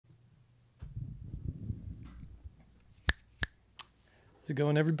How's it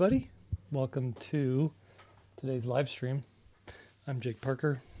going, everybody? Welcome to today's live stream. I'm Jake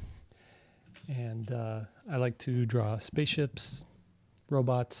Parker, and I like to draw spaceships,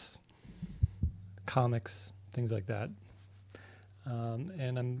 robots, comics, things like that.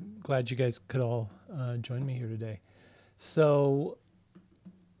 And I'm glad you guys could all join me here today. So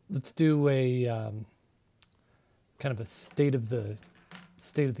let's do a kind of a state of the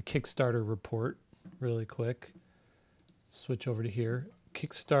Kickstarter report really quick. Switch over to here.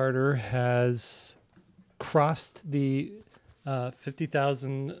 Kickstarter has crossed the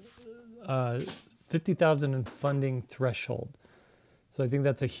 50,000 in funding threshold. So I think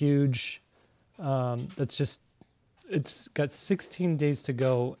that's a huge, it's got 16 days to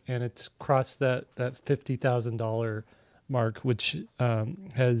go, and it's crossed that $50,000 mark, which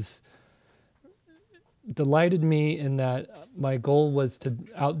has delighted me in that my goal was to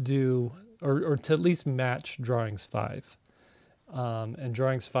outdo or to at least match Drawings 5. And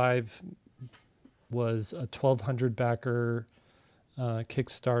Drawings 5 was a 1,200 backer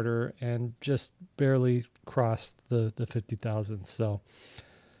Kickstarter and just barely crossed the 50,000. So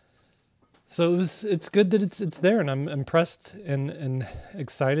it's good that it's there, and I'm impressed and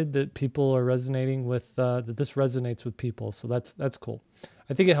excited that people are resonating with that this resonates with people. So that's cool.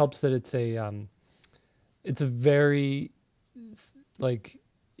 I think it helps that it's a very, like,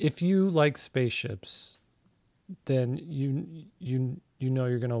 if you like spaceships, then you know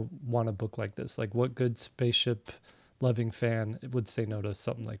you're gonna want a book like this. Like, what good spaceship loving fan would say no to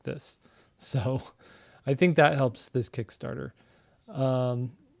something like this? So I think that helps this Kickstarter.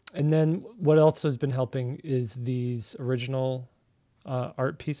 And then what else has been helping is these original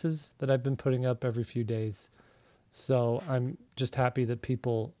art pieces that I've been putting up every few days. So I'm just happy that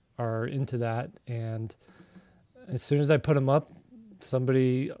people are into that. And as soon as I put them up,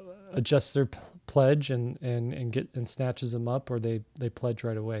 somebody adjusts their pledge and snatches them up, or they pledge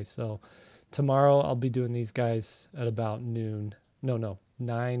right away. So tomorrow I'll be doing these guys at about noon. No,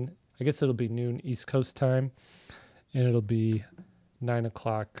 9. I guess it'll be noon East Coast time, and it'll be 9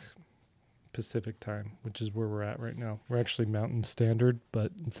 o'clock Pacific time, which is where we're at right now. We're actually Mountain Standard,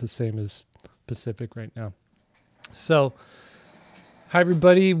 but it's the same as Pacific right now. So hi,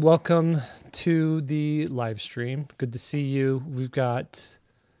 everybody. Welcome to the live stream. Good to see you. We've got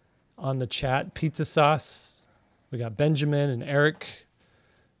on the chat Pizza Sauce. We got Benjamin and Eric.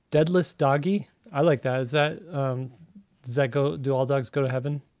 Deadless Doggy. I like that. Is that does that go? Do all dogs go to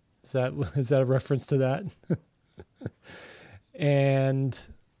heaven? Is that a reference to that? And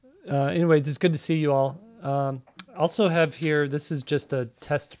anyways, it's good to see you all. Also have here. This is just a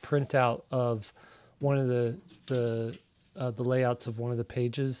test printout of one of the layouts of one of the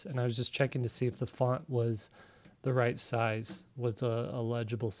pages, and I was just checking to see if the font was the right size, was a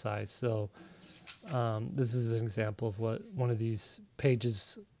legible size. So this is an example of what one of these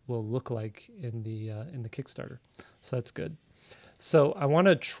pages will look like in the Kickstarter. So that's good. So I want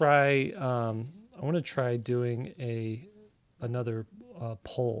to try doing another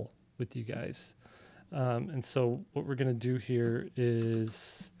poll with you guys. And so what we're gonna do here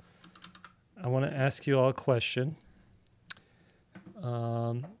is I want to ask you all a question.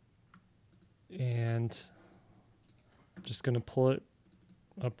 And I'm just going to pull it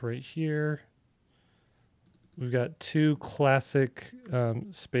up right here. We've got two classic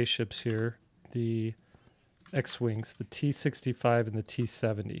spaceships here, the X-Wings, the T-65 and the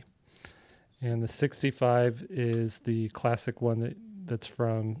T-70. And the 65 is the classic one that's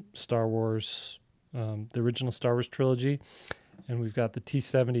from Star Wars, the original Star Wars trilogy. And we've got the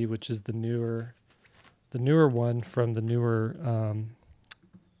T-70, which is the newer one from the newer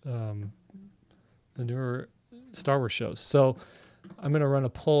Star Wars shows. So I'm going to run a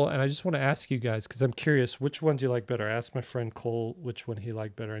poll, and I just want to ask you guys, because I'm curious, which one do you like better? I asked my friend Cole which one he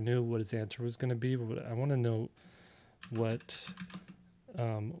liked better. I knew what his answer was going to be, but I want to know which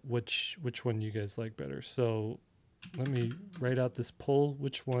one you guys like better. So let me write out this poll.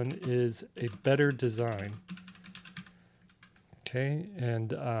 Which one is a better design? Okay,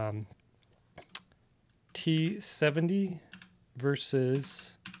 and T-70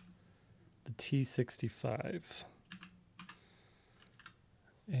 versus the T-65.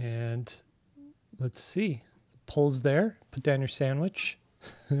 And let's see. The poll's there. Put down your sandwich,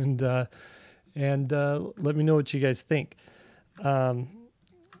 and let me know what you guys think. And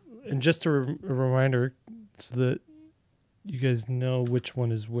just a reminder, so that you guys know which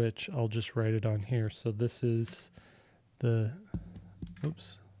one is which, I'll just write it on here. So this is the,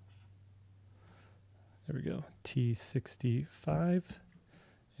 oops. There we go, T-65,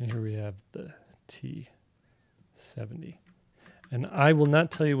 and here we have the T-70. And I will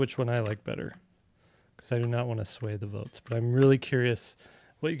not tell you which one I like better, because I do not want to sway the votes. But I'm really curious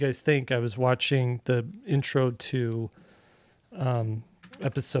what you guys think. I was watching the intro to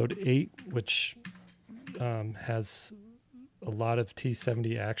episode 8, which has a lot of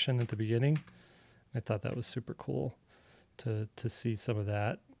T70 action at the beginning. I thought that was super cool to see some of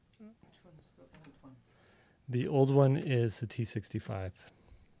that. Which one's the old one? The old one is the T65. Got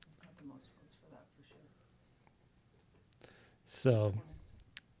the most votes for that for sure. So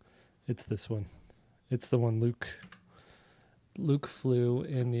it's this one. It's the one Luke flew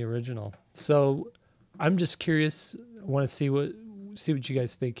in the original. So I'm just curious. I want to see what you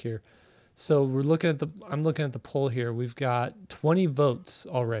guys think here. So I'm looking at the poll here. We've got 20 votes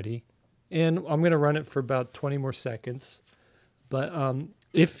already, and I'm going to run it for about 20 more seconds. But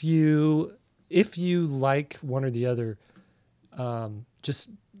if you like one or the other,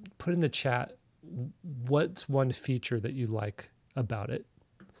 just put in the chat what's one feature that you like about it.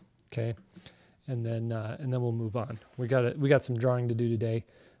 Okay, and then we'll move on. We got some drawing to do today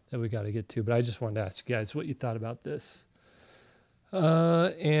that we got to get to, but I just wanted to ask you guys what you thought about this.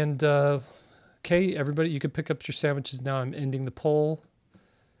 Okay, everybody, you can pick up your sandwiches now. I'm ending the poll,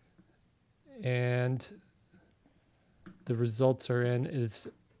 and the results are in. It's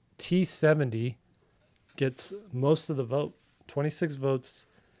T70 gets most of the vote, 26 votes.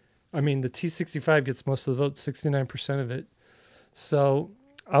 I mean, the T65 gets most of the votes, 69% of it. So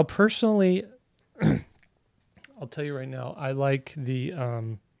I'll personally, I'll tell you right now, I like the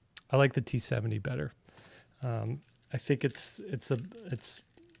T70 better. I think it's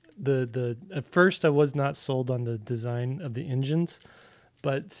at first I was not sold on the design of the engines,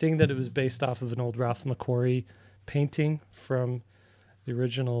 but seeing that it was based off of an old Ralph McQuarrie painting from the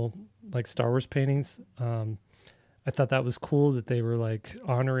original like Star Wars paintings, I thought that was cool that they were like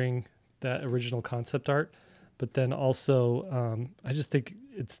honoring that original concept art. But then also, I just think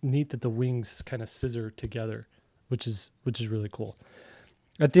it's neat that the wings kind of scissor together, which is really cool.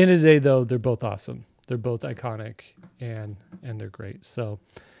 At the end of the day, though, they're both awesome. They're both iconic and they're great. So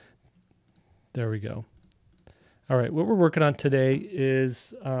there we go. All right, what we're working on today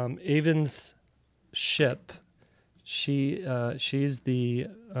is Avon's ship. She's the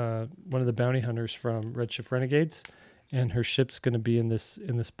one of the bounty hunters from Redshift Renegades, and her ship's going to be in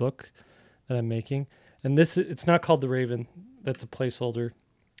this book that I'm making. And it's not called the Raven. That's a placeholder.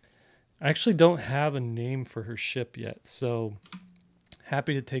 I actually don't have a name for her ship yet, so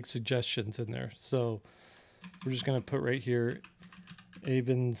happy to take suggestions in there. So we're just going to put right here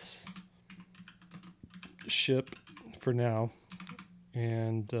Avon's ship for now,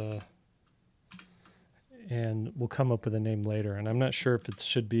 and we'll come up with a name later. And I'm not sure if it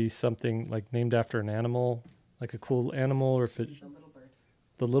should be something like named after an animal, like a cool animal, or if it The little bird.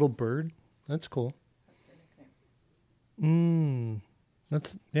 The little bird. That's cool. That's her nickname.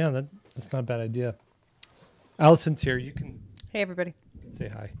 That's not a bad idea. Allison's here. You can Hey, everybody. say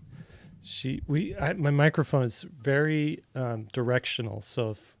hi. My microphone is very directional,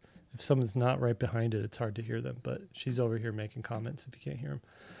 so if someone's not right behind it, it's hard to hear them. But she's over here making comments if you can't hear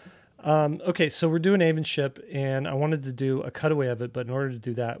them. Okay, so we're doing Avon ship, and I wanted to do a cutaway of it, but in order to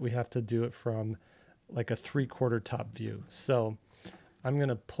do that, we have to do it from like a 3/4 top view. So I'm going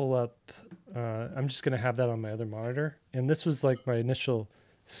to pull up, I'm just going to have that on my other monitor. And this was like my initial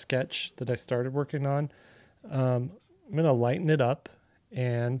sketch that I started working on. I'm going to lighten it up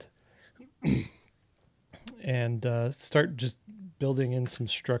and start just building in some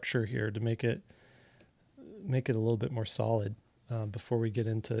structure here to make it a little bit more solid before we get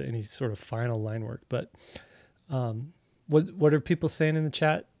into any sort of final line work. But what are people saying in the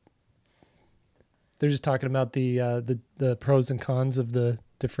chat? They're just talking about the pros and cons of the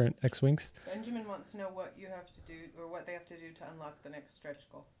different X-Wings. Benjamin wants to know what you have to do, or what they have to do to unlock the next stretch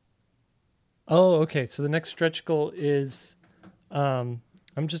goal. Oh, okay. So the next stretch goal is, I'm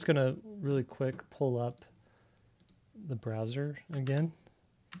just going to really quick pull up the browser again.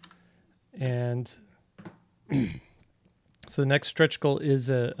 And so the next stretch goal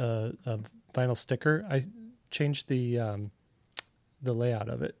is a vinyl sticker. I changed the layout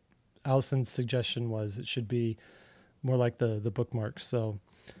of it. Allison's suggestion was it should be more like the bookmarks. So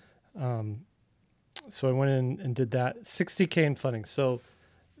so I went in and did that. $60K in funding. So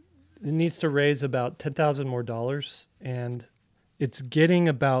it needs to raise about $10,000 more, and it's getting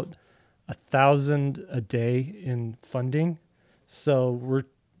about 1,000 a day in funding. So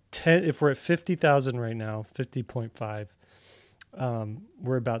if we're at 50,000 right now, 50.5,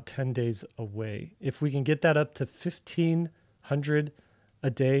 we're about 10 days away. If we can get that up to 1,500 a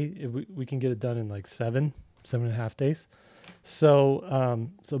day, we can get it done in like 7.5 days. So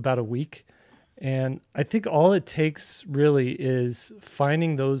about a week. And I think all it takes really is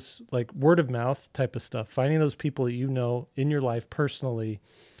finding those like word of mouth type of stuff, finding those people that you know in your life personally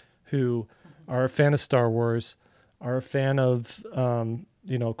who are a fan of Star Wars, are a fan of,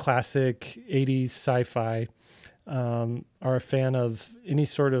 classic 80s sci-fi, are a fan of any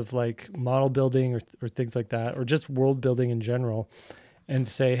sort of like model building or things like that, or just world building in general, and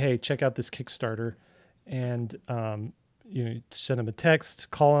say, hey, check out this Kickstarter. And, send them a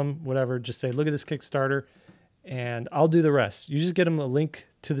text, call them, whatever. Just say, look at this Kickstarter, and I'll do the rest. You just get them a link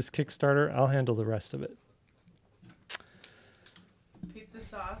to this Kickstarter. I'll handle the rest of it. Pizza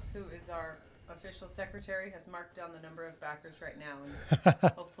Sauce, who is our official secretary, has marked down the number of backers right now, and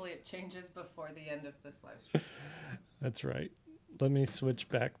hopefully it changes before the end of this live stream. That's right. Let me switch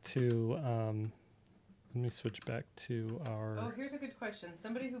back to our. Oh, here's a good question.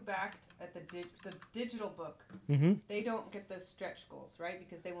 Somebody who backed at the digital book, Mm-hmm. they don't get the stretch goals, right?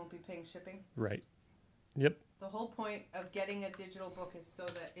 Because they won't be paying shipping. Right. Yep. The whole point of getting a digital book is so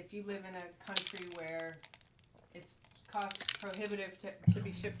that if you live in a country where it's cost prohibitive to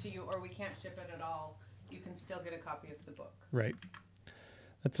be shipped to you, or we can't ship it at all, you can still get a copy of the book. Right.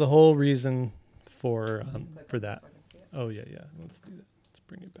 That's the whole reason for that. So I can see it. Oh yeah. Let's do that. Let's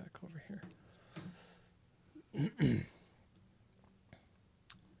bring it back over here.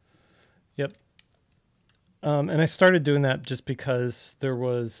 Yep. And I started doing that just because there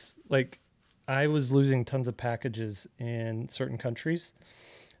was I was losing tons of packages in certain countries.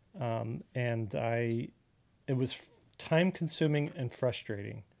 And it was time consuming and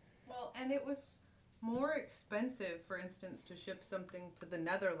frustrating. Well, and it was more expensive, for instance, to ship something to the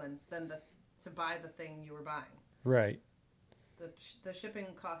Netherlands than to buy the thing you were buying. Right. The shipping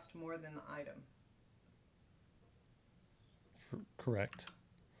cost more than the item. Correct.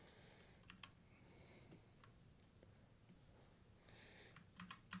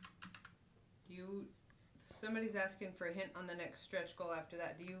 Somebody's asking for a hint on the next stretch goal after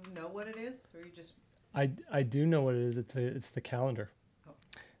that. Do you know what it is, or you just? I do know what it is. It's the calendar, Oh.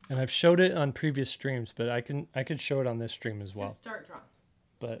 and I've showed it on previous streams, but I could show it on this stream as well. Just start drawing.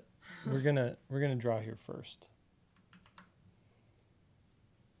 But we're gonna draw here first.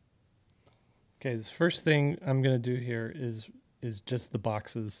 Okay, this first thing I'm gonna do here is just the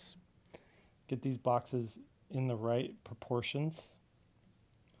boxes. Get these boxes in the right proportions.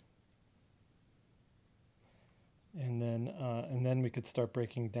 And then we could start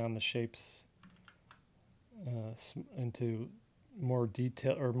breaking down the shapes into more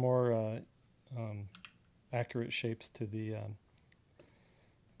detail or more accurate shapes to the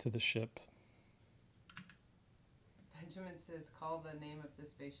ship. Benjamin says, call the name of the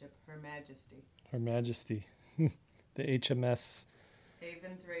spaceship Her Majesty. Her Majesty, the HMS.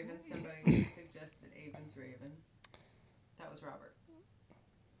 Avon's Raven. Somebody suggested Avon's Raven. That was Robert.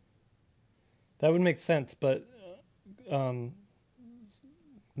 That would make sense, but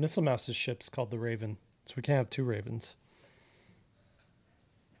Missile Mouse's ship's called the Raven, so we can't have two Ravens.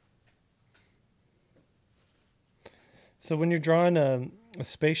 So when you're drawing a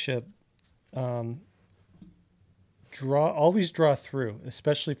spaceship, always draw through,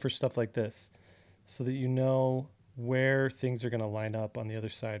 especially for stuff like this, so that you know where things are going to line up on the other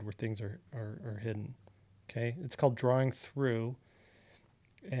side, where things are hidden. Okay, it's called drawing through,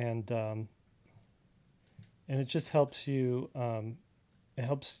 and it just helps you. It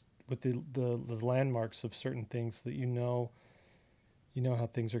helps with the landmarks of certain things, so that you know how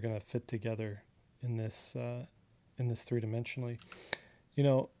things are going to fit together in this three-dimensionally.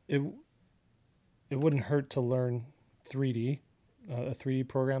 It wouldn't hurt to learn 3D, a 3D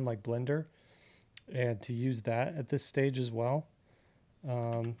program like Blender, and to use that at this stage as well.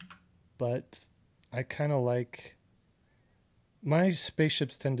 But I kind of like, my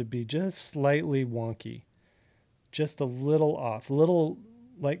spaceships tend to be just slightly wonky, just a little off, kind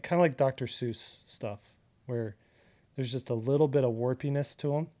of like Dr. Seuss stuff, where there's just a little bit of warpiness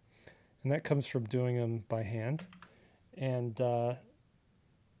to them, and that comes from doing them by hand. And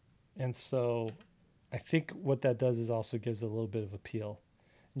so I think what that does is also gives a little bit of appeal.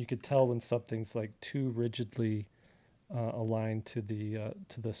 And you could tell when something's like too rigidly aligned to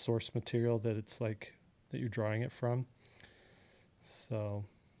the source material that it's like that you're drawing it from. So.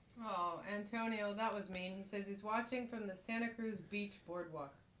 Oh, Antonio, that was mean. He says he's watching from the Santa Cruz Beach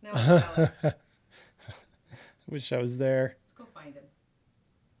boardwalk. Now I'm jealous. Wish I was there. Let's go find him.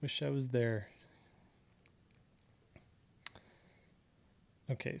 Wish I was there.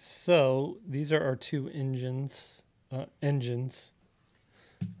 Okay, so these are our two engines.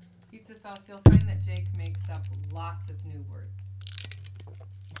 Pizza Sauce, you'll find that Jake makes up lots of new words.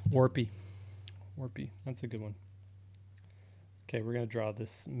 Warpy. That's a good one. Okay, we're going to draw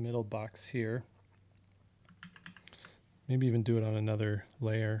this middle box here. Maybe even do it on another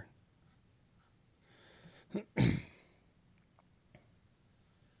layer.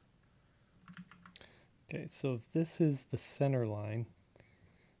 Okay, so if this is the center line,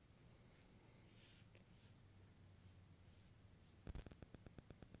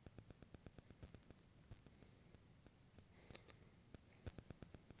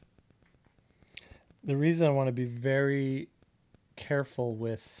 the reason I want to be very careful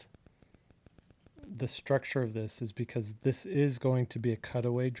with the structure of this is because this is going to be a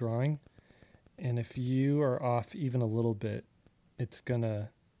cutaway drawing, and if you are off even a little bit, it's gonna,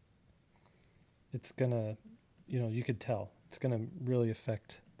 you know, you could tell it's gonna really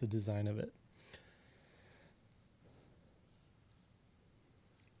affect the design of it.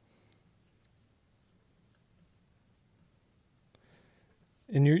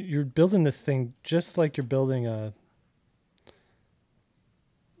 And you're building this thing just like you're building a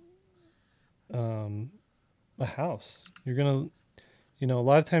house. You're gonna, you know, a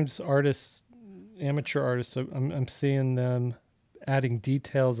lot of times artists, amateur artists, I'm seeing them adding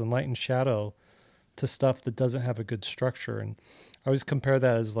details and light and shadow to stuff that doesn't have a good structure. And I always compare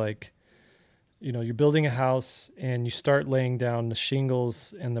that as like, you know, you're building a house and you start laying down the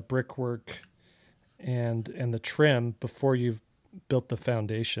shingles and the brickwork and the trim before you've built the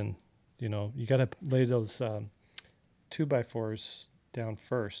foundation. You know, you got to lay those 2x4s down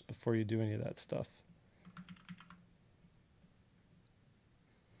first before you do any of that stuff.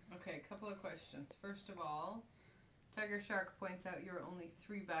 Okay, a couple of questions. First of all, Tiger Shark points out you're only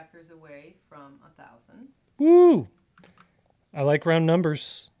 3 backers away from 1,000. Woo! I like round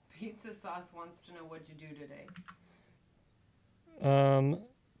numbers. Pizza Sauce wants to know what you do today.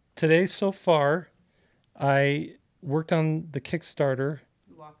 Today so far, I worked on the Kickstarter.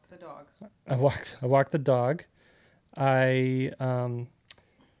 You walked the dog. I walked the dog. I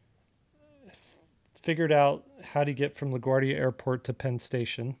figured out how to get from LaGuardia Airport to Penn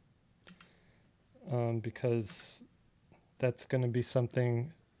Station, because that's going to be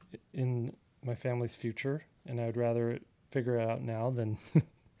something in my family's future, and I would rather figure it out now than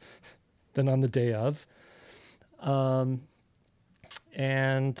than on the day of.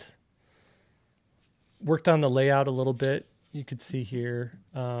 And worked on the layout a little bit. You could see here.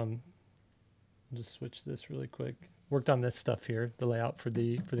 I'll just switch this really quick. Worked on this stuff here, the layout for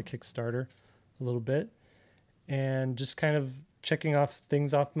the Kickstarter a little bit, and just kind of checking off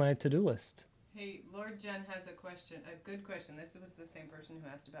things off my to-do list. Hey, Lord Jen has a question, a good question. This was the same person who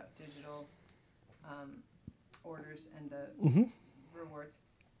asked about digital orders and the rewards.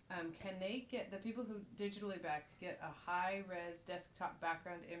 Can they get, the people who digitally backed, get a high-res desktop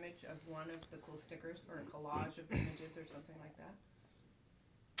background image of one of the cool stickers, or a collage of images or something like that?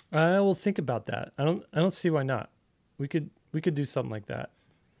 I will think about that. I don't see why not. We could do something like that.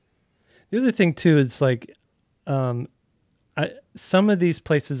 The other thing too is like, some of these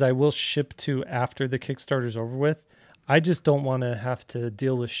places I will ship to after the Kickstarter's over with. I just don't want to have to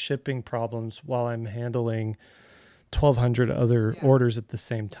deal with shipping problems while I'm handling 1,200 other orders at the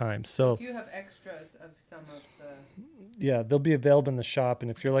same time. So if you have extras of some of the... Yeah, they'll be available in the shop. And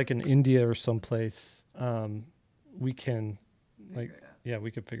if you're like in India or someplace, we can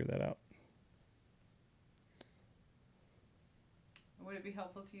we could figure that out. Would it be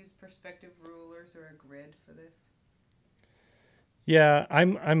helpful to use perspective rulers or a grid for this? Yeah,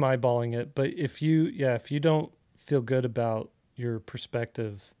 I'm eyeballing it, but if you don't feel good about your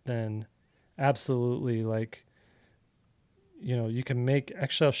perspective, then absolutely, like, you know, you can make,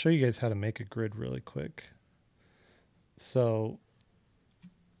 actually I'll show you guys how to make a grid really quick. So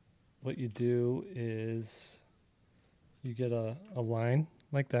what you do is you get a line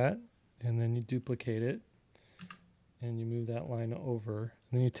like that, and then you duplicate it, and you move that line over.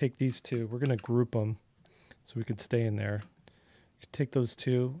 And then you take these two, we're going to group them so we could stay in there. You take those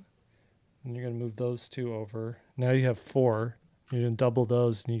two, and you're going to move those two over. Now you have 4. You're going to double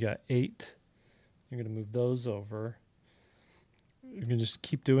those, and you got 8. You're going to move those over. You're going to just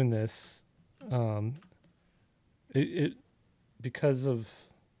keep doing this. Because of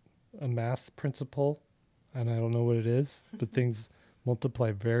a math principle, and I don't know what it is, but things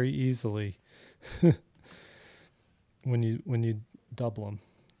multiply very easily when you double them.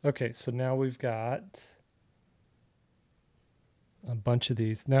 Okay, so now we've got a bunch of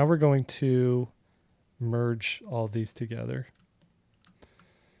these. Now we're going to merge all these together.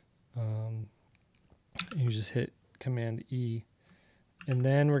 You just hit Command E, and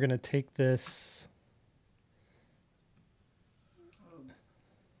then we're going to take this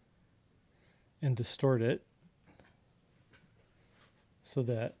and distort it so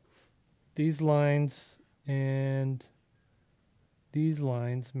that these lines and these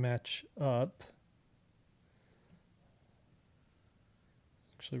lines match up.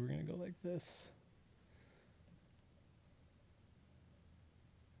 Actually, we're going to go like this.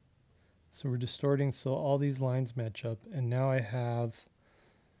 So we're distorting so all these lines match up, and now I have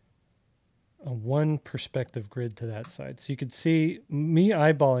a one perspective grid to that side. So you could see me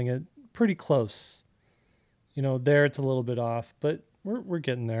eyeballing it pretty close. You know, there it's a little bit off, but we're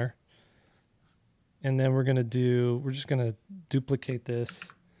getting there. And then we're just gonna duplicate this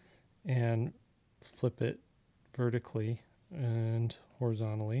and flip it vertically and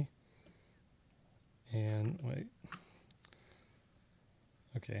horizontally. And wait.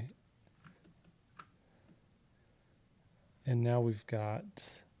 Okay. And now we've got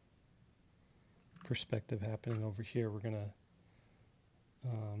perspective happening over here. We're gonna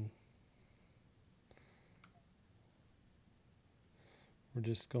we're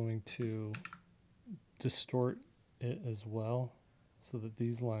just going to distort it as well so that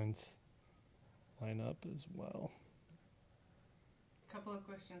these lines line up as well. Couple of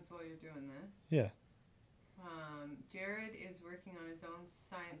questions while you're doing this. Yeah. Jared is working on his own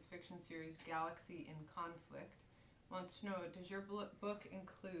science fiction series, Galaxy in Conflict. Wants to know, does your book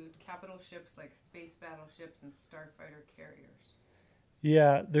include capital ships like space battleships and starfighter carriers?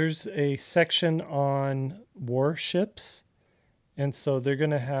 Yeah, there's a section on warships. And so they're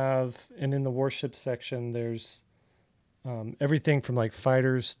going to have, and in the warship section, there's everything from like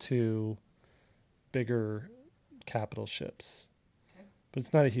fighters to bigger capital ships. Okay. But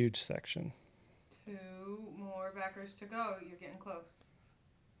it's not a huge section. 2 more backers to go. You're getting close.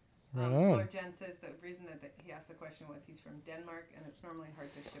 Right on. Lord Jen says the reason that he asked the question was he's from Denmark, and it's normally hard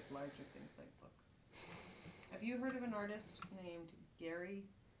to ship larger things like books. Have you heard of an artist named Gary?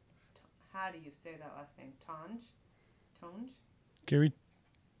 How do you say that last name? Tonge? Gary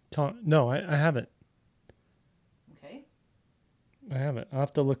No, I haven't. Okay. I haven't. I'll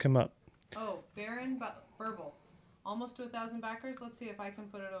have to look him up. Oh, Baron Burble. Almost to 1,000 backers. Let's see if I can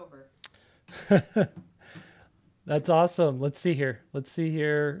put it over. That's awesome. Let's see here.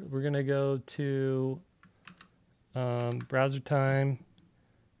 We're going to go to browser time.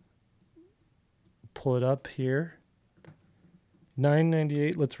 Pull it up here.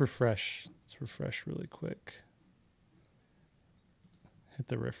 998. Let's refresh. Let's refresh really quick. Hit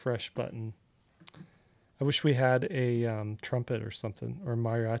the refresh button. I wish we had a trumpet or something, or a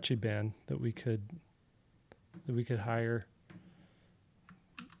mariachi band that we could hire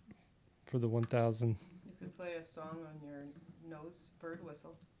for the 1,000. You could play a song on your nose bird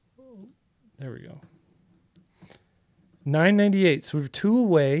whistle. There we go. 998. So we're 2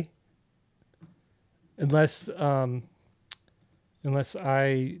 away. Unless I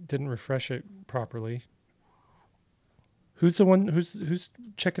didn't refresh it properly. Who's the one who's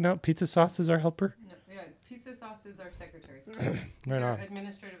checking out? Pizza Sauce is our helper? No, yeah, Pizza Sauce is our secretary. Right our on.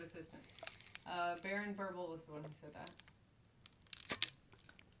 administrative assistant. Baron Burble was the one who said that.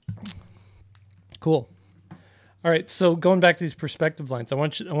 Cool. All right, so going back to these perspective lines, I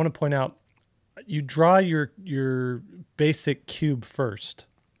want to point out, you draw your basic cube first.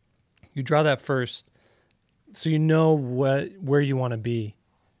 You draw that first, so you know where you want to be,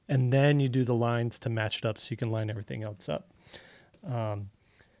 and then you do the lines to match it up, so you can line everything else up.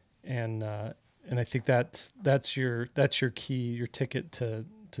 And I think that's your key, your ticket to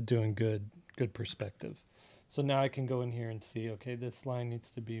doing good perspective. So now I can go in here and see, okay, this line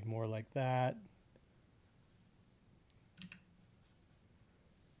needs to be more like that.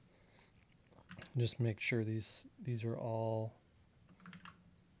 Just make sure these are all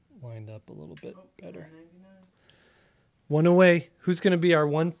lined up a little bit better. 499. 1 away. Who's going to be our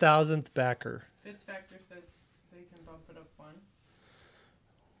 1,000th backer? Fitzfactor says they can bump it up 1.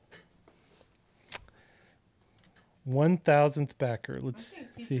 1,000th backer. Let's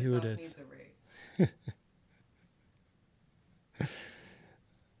see who it is. Needs a raise.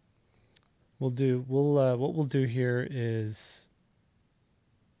 What we'll do here is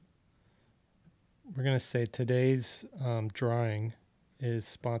we're going to say today's drawing is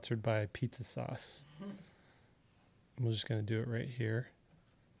sponsored by Pizza Sauce. We're just going to do it right here.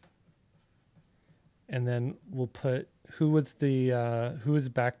 And then we'll put who has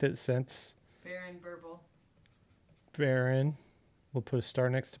backed it since? Baron Burble. Baron. We'll put a star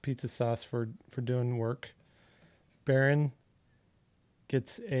next to Pizza Sauce for doing work. Baron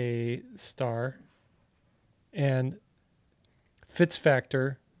gets a star. And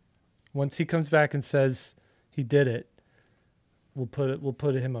Fitzfactor, once he comes back and says he did it, we'll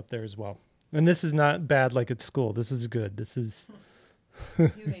put him up there as well. And this is not bad like at school. This is good. This is You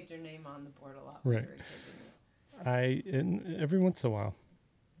made your name on the board a lot. Right. Every once in a while.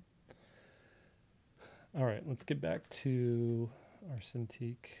 All right, let's get back to our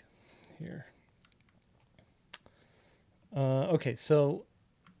Cintiq here. Okay, so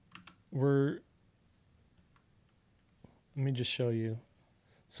let me just show you.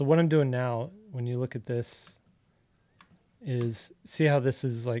 So what I'm doing now, when you look at this, is see how this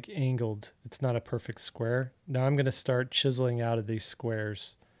is like angled. It's not a perfect square. Now I'm going to start chiseling out of these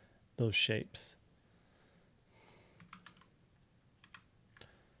squares those shapes.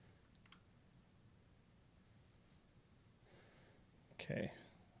 Okay.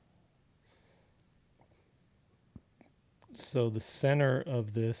 So the center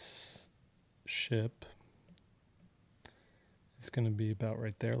of this ship is going to be about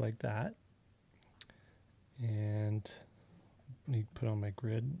right there like that. And let me put on my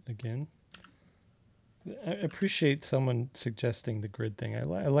grid again. I appreciate someone suggesting the grid thing. I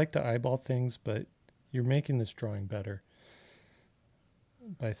like to eyeball things, but you're making this drawing better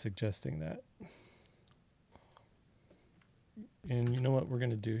by suggesting that. And you know what we're going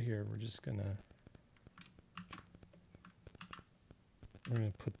to do here? We're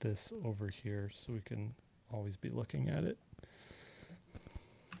going to put this over here so we can always be looking at it.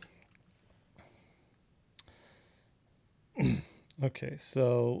 Okay,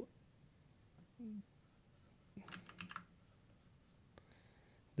 so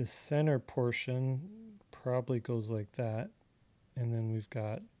the center portion probably goes like that, and then we've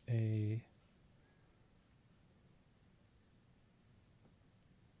got a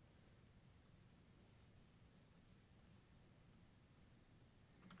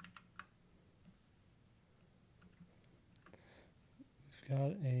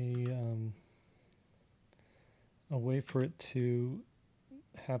a way for it to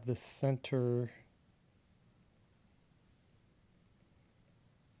have the center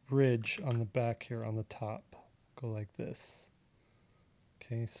ridge on the back here on the top go like this.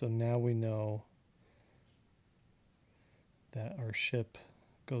 Okay, so now we know that our ship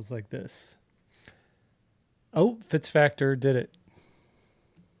goes like this. Oh, Fitzfactor did it.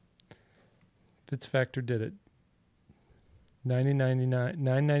 Fitzfactor did it.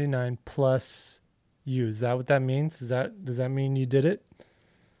 999 plus U. Is that what that means? Does that mean you did it?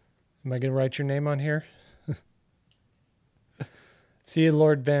 Am I going to write your name on here? See you,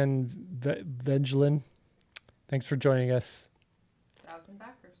 Lord Van Vegelin. Thanks for joining us. 1,000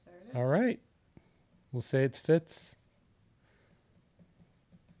 backers. There it is. All right. We'll say it's Fitz.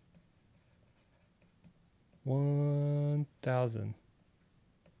 1,000.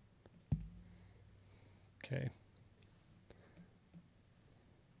 Okay.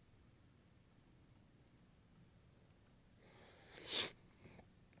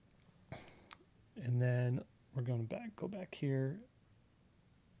 And then we're going to go back here,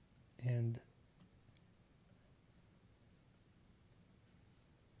 and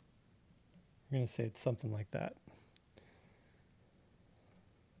we're going to say it's something like that.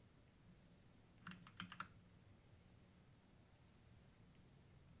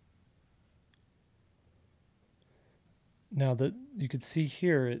 Now that you could see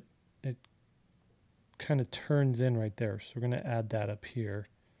here, it kind of turns in right there. So we're going to add that up here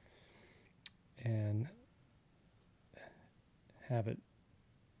and have it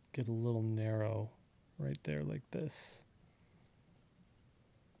get a little narrow right there like this.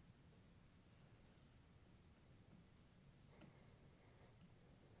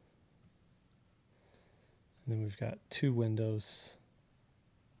 And then we've got two windows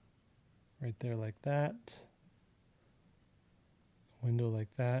right there like that. Window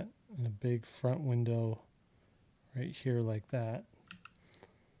like that, and a big front window right here like that.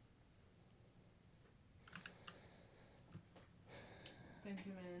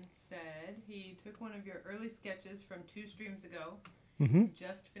 Benjamin said he took one of your early sketches from 2 streams ago. Mm-hmm.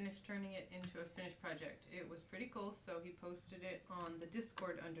 Just finished turning it into a finished project. It was pretty cool, so he posted it on the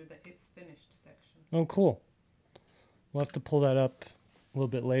Discord under the It's Finished section. Oh, cool. We'll have to pull that up a little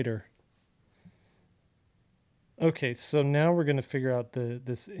bit later. Okay, so now we're going to figure out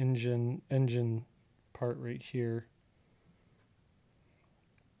this engine part right here.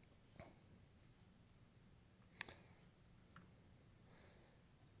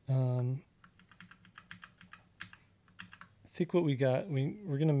 I think what we got, we're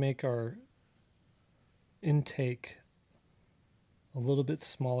going to make our intake a little bit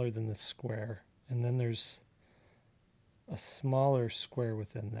smaller than the square, and then there's a smaller square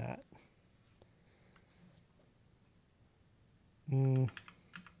within that.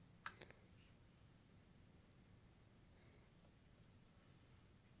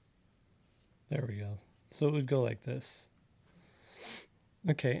 There we go. So it would go like this.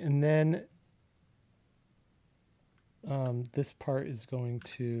 Okay, and then this part is going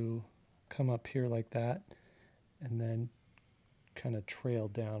to come up here like that, and then kind of trail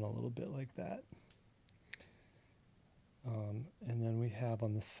down a little bit like that. And then we have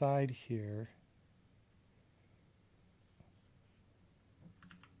on the side here,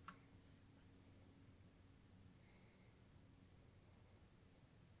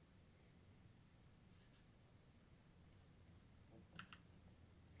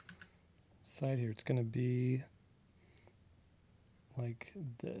 it's going to be like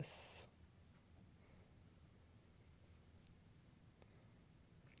this.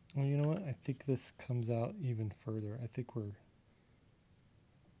 Well, you know what? I think this comes out even further. I think we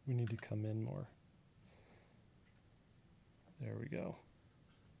need to come in more. There we go.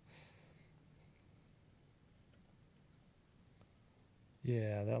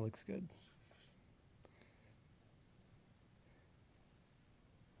 Yeah, that looks good.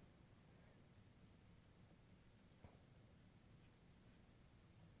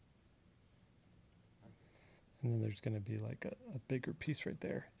 And then there's going to be like a bigger piece right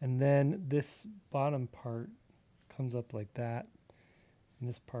there. And then this bottom part comes up like that. And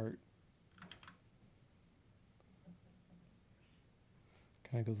this part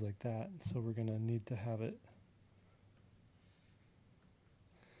kind of goes like that. So we're going to need to have it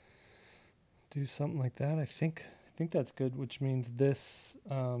do something like that. I think that's good, which means this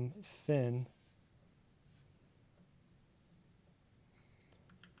fin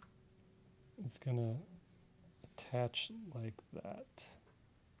is going to attach like that.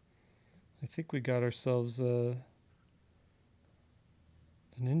 I think we got ourselves an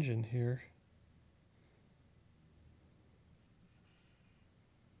engine here.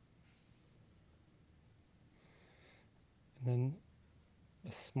 And then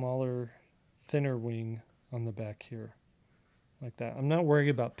a smaller, thinner wing on the back here, like that. I'm not worried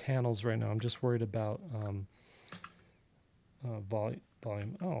about panels right now. I'm just worried about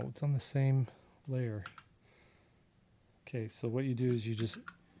volume. Oh, it's on the same layer. Okay, so what you do is you just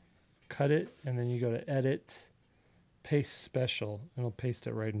cut it, and then you go to Edit, Paste Special, and it'll paste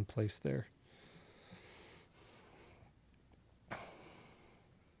it right in place there.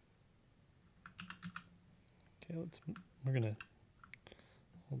 Okay, we're gonna,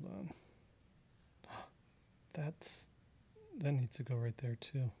 hold on. That needs to go right there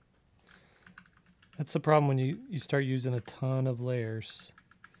too. That's the problem when you start using a ton of layers.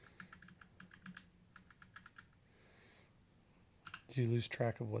 You lose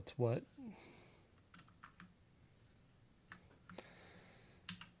track of what's what.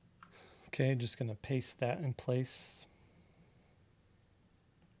 Okay, just gonna paste that in place.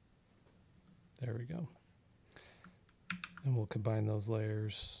 There we go. And we'll combine those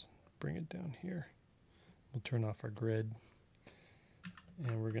layers, bring it down here. We'll turn off our grid.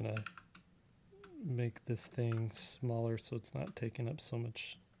 And we're gonna make this thing smaller so it's not taking up so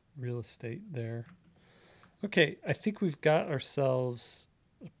much real estate there. Okay, I think we've got ourselves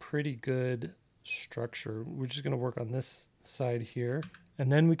a pretty good structure. We're just going to work on this side here,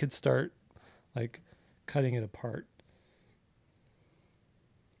 and then we could start like cutting it apart.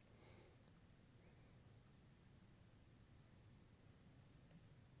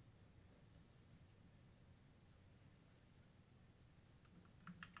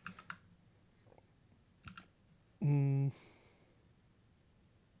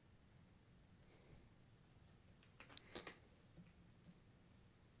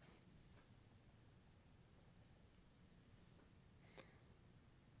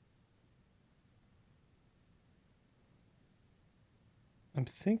 I'm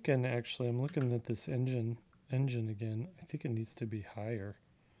thinking, actually, I'm looking at this engine again. I think it needs to be higher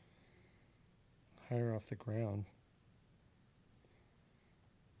off the ground.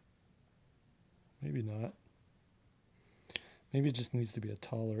 Maybe not. Maybe it just needs to be a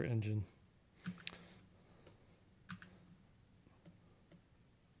taller engine.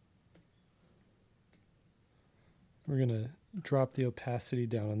 We're going to drop the opacity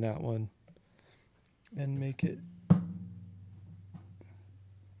down on that one and make it,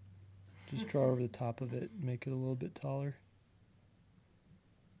 just draw over the top of it, make it a little bit taller.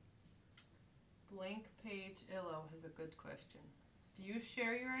 Blank Page Illo has a good question. Do you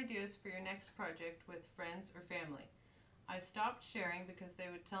share your ideas for your next project with friends or family? I stopped sharing because they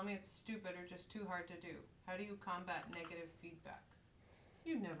would tell me it's stupid or just too hard to do. How do you combat negative feedback?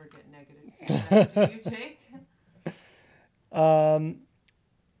 You never get negative feedback, do you, Jake?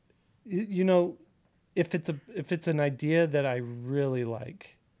 You know, if it's an idea that I really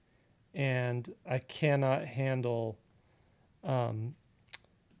like and I cannot handle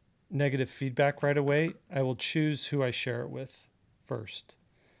negative feedback right away, I will choose who I share it with first.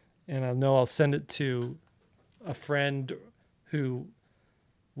 And I know I'll send it to a friend who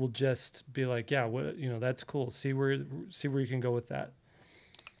will just be like, yeah, what, you know, that's cool. See where you can go with that.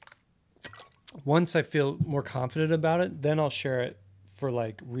 Once I feel more confident about it, then I'll share it for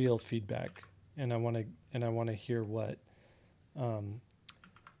like real feedback, and I want to hear what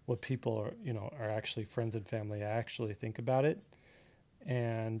people are, you know, are actually friends and family actually think about it.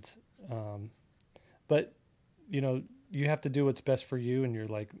 And but you know, you have to do what's best for you and your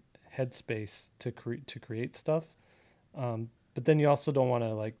like headspace to create stuff. But then you also don't want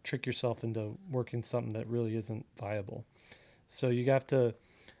to like trick yourself into working something that really isn't viable. So you have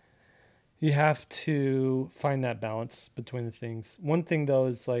to find that balance between the things. One thing though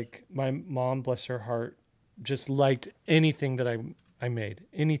is like my mom, bless her heart, just liked anything that I made,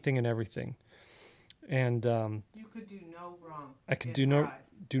 anything and everything. And you could do no wrong. I could do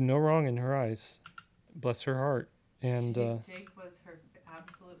no wrong in her eyes. Bless her heart. And Jake was her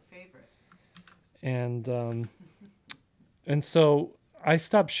absolute favorite. And so I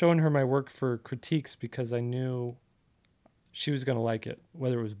stopped showing her my work for critiques because I knew she was going to like it,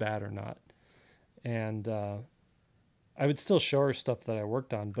 whether it was bad or not. And I would still show her stuff that I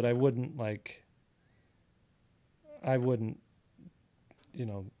worked on, but I wouldn't, you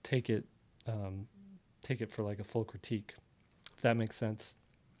know, take it for like a full critique, if that makes sense.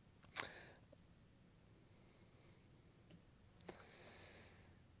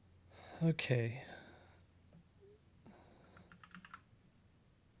 Okay.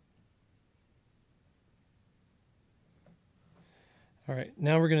 All right,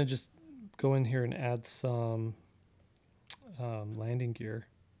 now we're going to just go in here and add some landing gear.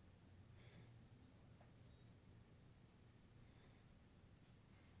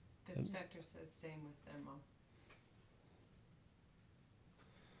 Bits Vector says same with their mom.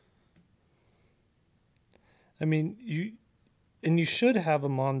 I mean, you should have a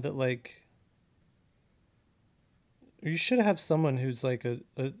mom that like, you should have someone who's like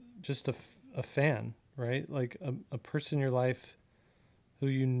just a fan, right? Like a person in your life who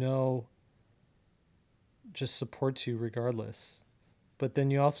you know just supports you regardless. But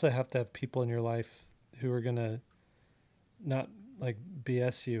then you also have to have people in your life who are going to not like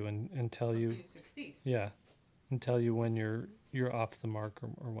BS you and tell you to succeed. Yeah. And tell you when you're off the mark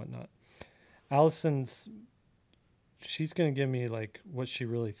or whatnot. Allison's, she's going to give me like what she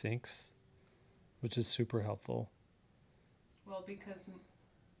really thinks, which is super helpful. Well, because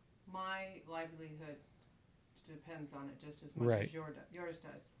my livelihood depends on it just as much as yours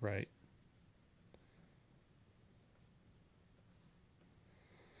does. Right.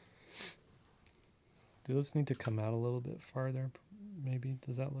 Do those need to come out a little bit farther? Maybe.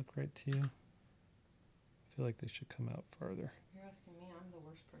 Does that look right to you? I feel like they should come out farther. You're asking me. I'm the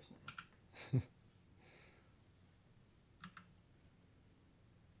worst person.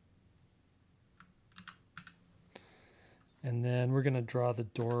 And then we're going to draw the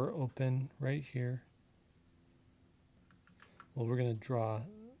door open right here. Well, we're going to draw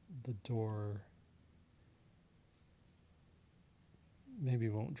the door. Maybe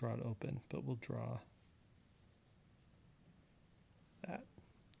we won't draw it open, but we'll draw that.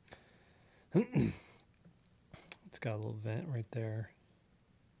 It's got a little vent right there.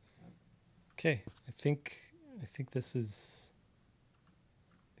 Okay, I think this is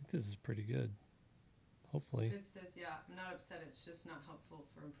pretty good. Hopefully. It says, yeah, I'm not upset. It's just not helpful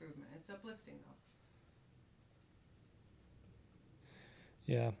for improvement. It's uplifting though.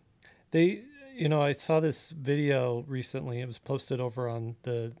 Yeah. They, you know, I saw this video recently. It was posted over on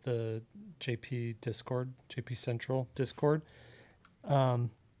the JP Discord, JP Central Discord. And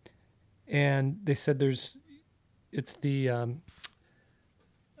they said it's the,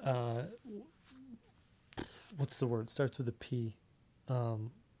 what's the word? It starts with a P.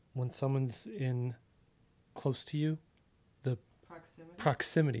 When someone's in close to you, the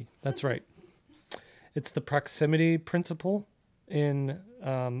proximity. That's right. It's the proximity principle in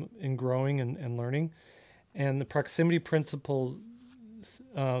growing and learning, and the proximity principle.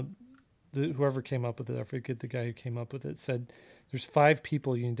 Whoever came up with it, I forget the guy who came up with it, said there's 5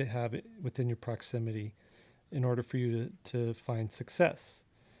 people you need to have within your proximity in order for you to find success.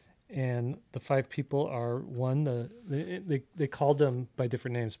 And the 5 people are one. They called them by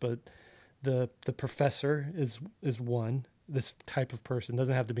different names, but the professor is one. This type of person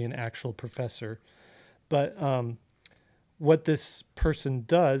doesn't have to be an actual professor, but what this person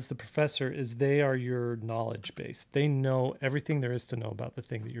does, the professor, is they are your knowledge base. They know everything there is to know about the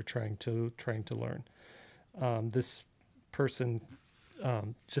thing that you're trying to learn. This person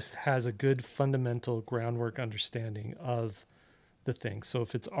just has a good fundamental groundwork understanding of the thing. So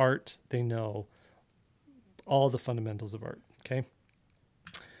if it's art, they know all the fundamentals of art. Okay.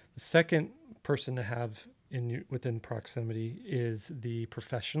 The second person to have within proximity is the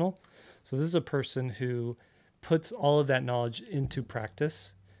professional. So this is a person who puts all of that knowledge into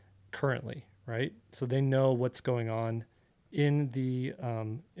practice currently, right? So they know what's going on in the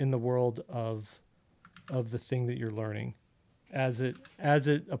world of the thing that you're learning as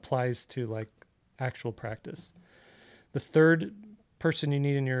it applies to like actual practice. The third person you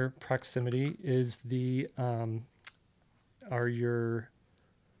need in your proximity is your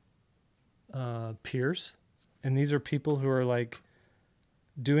peers, and these are people who are like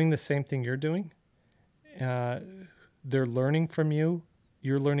doing the same thing you're doing. They're learning from you,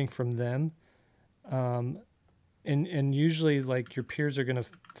 you're learning from them, and usually like your peers are going to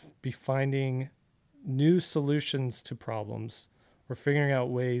be finding new solutions to problems or figuring out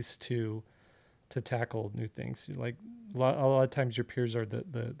ways to tackle new things. Like a lot of times your peers are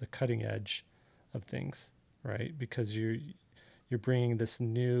the cutting edge of things, right? Because you're bringing this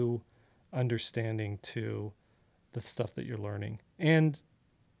new understanding to the stuff that you're learning. And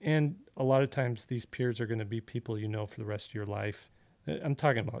a lot of times these peers are going to be people you know for the rest of your life. I'm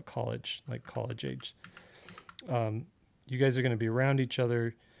talking about college, like college age. You guys are going to be around each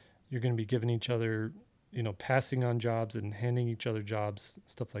other. You're going to be giving each other, passing on jobs and handing each other jobs,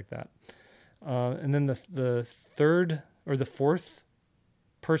 stuff like that. And then the third or the fourth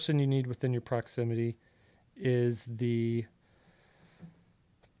person you need within your proximity is who's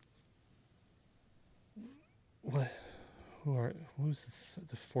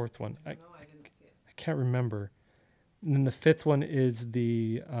the fourth one? I didn't see it. I can't remember. And then the fifth one is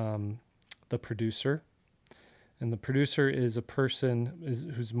the producer. And the producer is a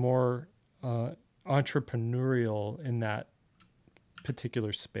person who's more entrepreneurial in that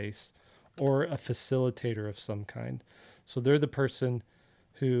particular space, or a facilitator of some kind. So they're the person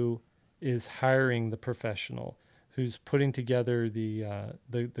who is hiring the professional, who's putting together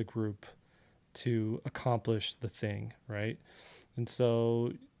the group to accomplish the thing, right? And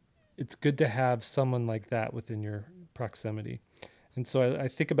so it's good to have someone like that within your proximity. And so I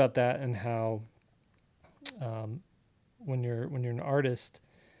think about that and how when you're an artist,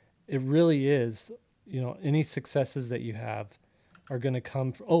 it really is, any successes that you have are going to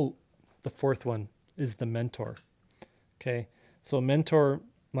come from, the fourth one is the mentor. Okay. So a mentor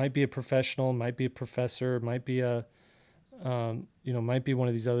might be a professional, might be a professor, might be might be one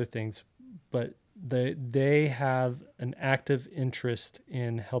of these other things, but they have an active interest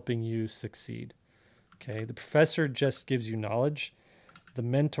in helping you succeed. Okay. The professor just gives you knowledge. The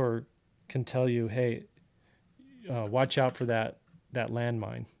mentor can tell you, hey, watch out for that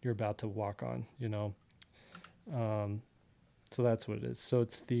landmine you're about to walk on, so that's what it is. So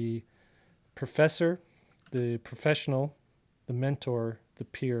it's the professor, the professional, the mentor, the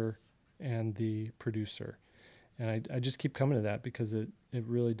peer, and the producer. And I just keep coming to that because it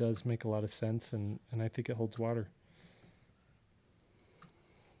really does make a lot of sense, and I think it holds water.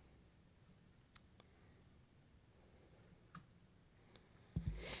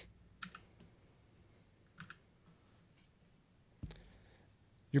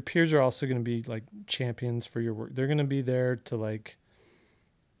 Your peers are also going to be like champions for your work. They're going to be there to like,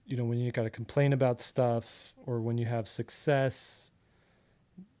 when you got to complain about stuff or when you have success,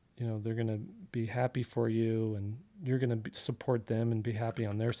 they're going to be happy for you, and you're going to support them and be happy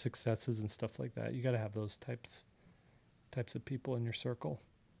on their successes and stuff like that. You got to have those types of people in your circle.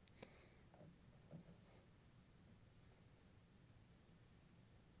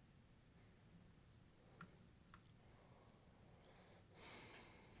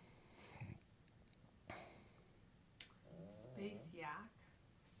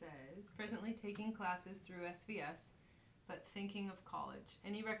 Presently taking classes through SVS, but thinking of college.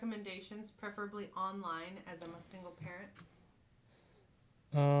 Any recommendations, preferably online, as I'm a single parent?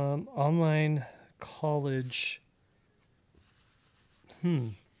 Online college. We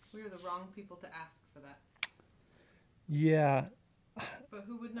are the wrong people to ask for that. Yeah. But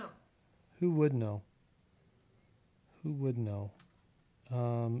who would know? Who would know?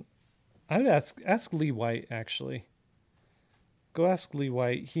 I would ask Lee White, actually. Go ask Lee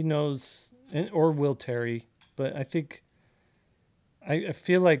White. He knows, or Will Terry. But I think, I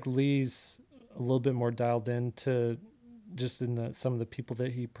feel like Lee's a little bit more dialed in to just in some of the people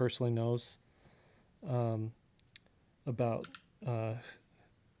that he personally knows about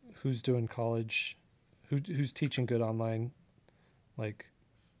who's doing college, who's teaching good online, like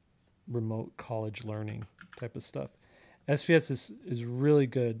remote college learning type of stuff. SVS is really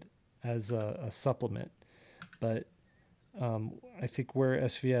good as a supplement, but I think where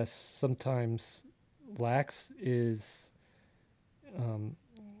SVS sometimes lacks is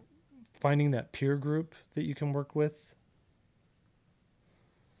finding that peer group that you can work with.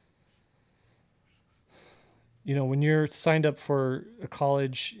 you know, when you're signed up for a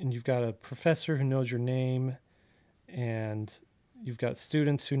college and you've got a professor who knows your name and you've got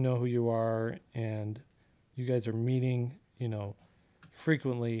students who know who you are and you guys are meeting, you know,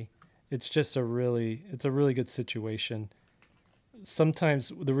 frequently, it's a really good situation.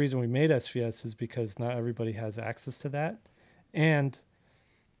 Sometimes the reason we made SVS is because not everybody has access to that. And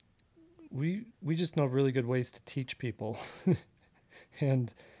we just know really good ways to teach people.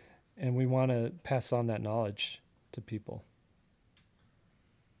 and we want to pass on that knowledge to people.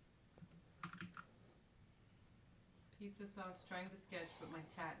 Pizza sauce, trying to sketch, but my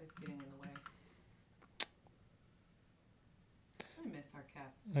cat is getting in the way. I miss our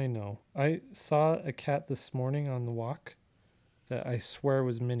cats. I know. I saw a cat this morning on the walk that I swear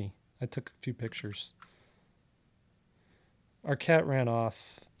was Minnie. I took a few pictures. Our cat ran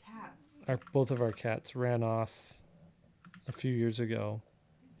off. Both of our cats ran off a few years ago.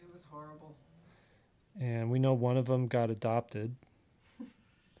 It was horrible. And we know one of them got adopted.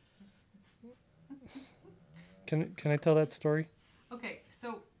 Can I tell that story? Okay,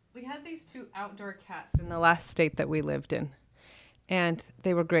 so we had these two outdoor cats in the last state that we lived in. And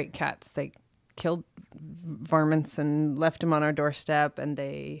they were great cats. They killed varmints and left them on our doorstep, and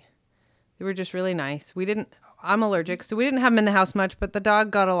they were just really nice. I'm allergic, so we didn't have them in the house much, but the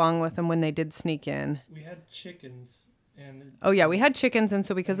dog got along with them when they did sneak in. We had chickens. We had chickens, and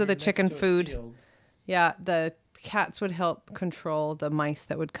so because of the chicken food, the cats would help control the mice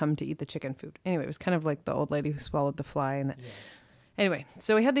that would come to eat the chicken food. Anyway, it was kind of like the old lady who swallowed the fly. Anyway,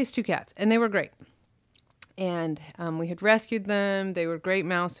 so we had these two cats, and they were great. And we had rescued them. They were great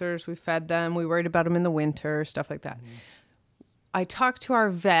mousers. We fed them. We worried about them in the winter, stuff like that. Mm-hmm. I talked to our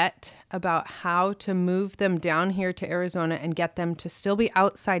vet about how to move them down here to Arizona and get them to still be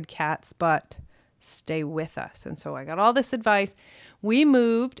outside cats, but stay with us. And so I got all this advice. We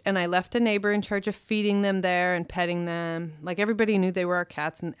moved, and I left a neighbor in charge of feeding them there and petting them. Like, everybody knew they were our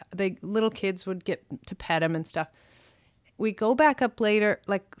cats, and little kids would get to pet them and stuff. We go back up later,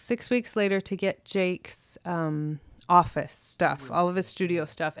 like 6 weeks later, to get Jake's office stuff, all of his studio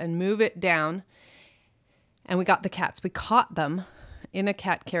stuff, and move it down. And we got the cats. We caught them in a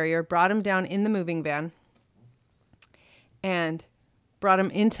cat carrier, brought them down in the moving van, and brought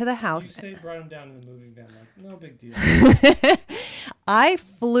them into the house. You say brought them down in the moving van, like, no big deal. I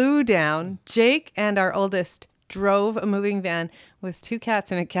flew down. Jake and our oldest drove a moving van with two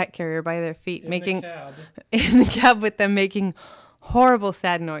cats in a cat carrier by their feet, in the cab with them, making horrible,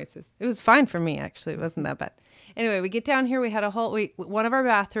 sad noises. It was fine for me, actually. It wasn't that bad. Anyway, we get down here. We had one of our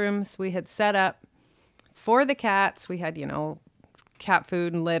bathrooms we had set up for the cats. We had, cat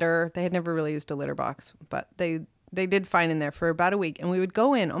food and litter. They had never really used a litter box, but they did fine in there for about a week. And we would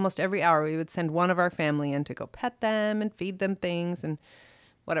go in almost every hour. We would send one of our family in to go pet them and feed them things and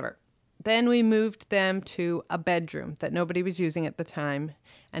whatever. Then we moved them to a bedroom that nobody was using at the time.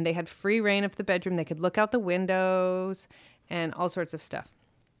 And they had free reign of the bedroom. They could look out the windows and all sorts of stuff.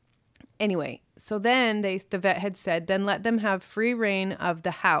 Anyway, so then the vet had said, then let them have free reign of the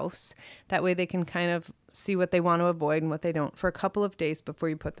house. That way they can kind of see what they want to avoid and what they don't for a couple of days before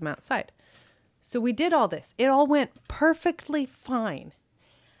you put them outside. So we did all this. It all went perfectly fine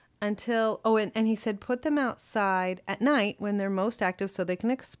until, and he said, put them outside at night when they're most active so they can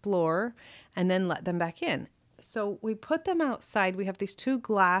explore, and then let them back in. So we put them outside. We have these two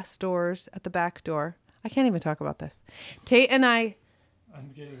glass doors at the back door. I can't even talk about this. Tate and I'm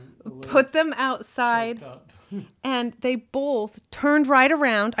getting put them outside, and they both turned right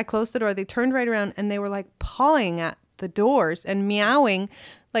around. I closed the door. They turned right around, and they were like pawing at the doors and meowing,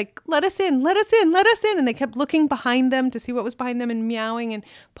 like, let us in, let us in, let us in. And they kept looking behind them to see what was behind them and meowing and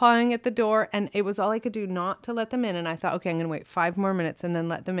pawing at the door. And it was all I could do not to let them in. And I thought, okay, I'm going to wait 5 more minutes and then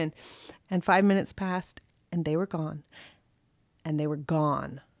let them in. And 5 minutes passed, and they were gone. And they were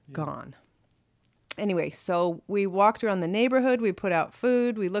gone. Anyway, so we walked around the neighborhood. We put out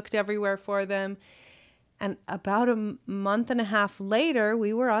food. We looked everywhere for them. And about a month and a half later,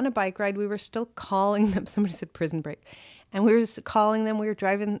 we were on a bike ride. We were still calling them. Somebody said prison break. And we were just calling them. We were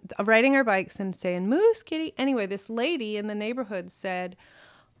riding our bikes and saying, Moose, kitty. Anyway, this lady in the neighborhood said,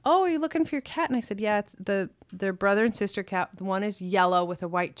 oh, are you looking for your cat? And I said, yeah, it's their brother and sister cat. The one is yellow with a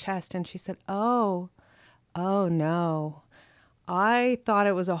white chest. And she said, oh no. I thought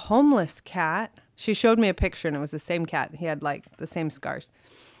it was a homeless cat. She showed me a picture, and it was the same cat. He had like the same scars.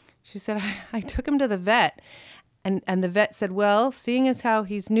 She said, I took him to the vet. And the vet said, well, seeing as how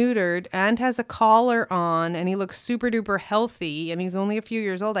he's neutered and has a collar on and he looks super duper healthy and he's only a few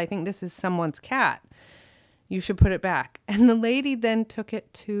years old, I think this is someone's cat. You should put it back. And the lady then took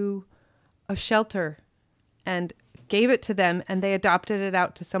it to a shelter and gave it to them, and they adopted it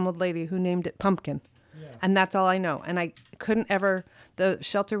out to some old lady who named it Pumpkin. Yeah. And that's all I know. And I couldn't ever, the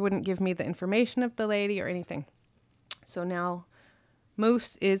shelter wouldn't give me the information of the lady or anything. So now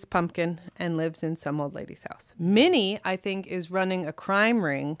Moose is Pumpkin and lives in some old lady's house. Minnie, I think, is running a crime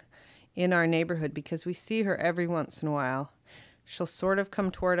ring in our neighborhood because we see her every once in a while. She'll sort of come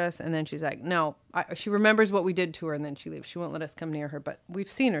toward us and then she's like, no, she remembers what we did to her and then she leaves. She won't let us come near her, but we've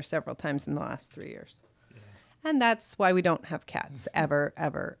seen her several times in the last 3 years. Yeah. And that's why we don't have cats ever,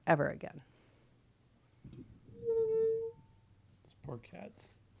 ever, ever again. Those poor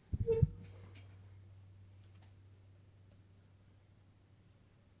cats.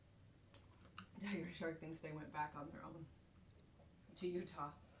 Tiger Shark thinks they went back on their own to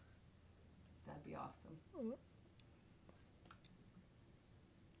Utah. That'd be awesome.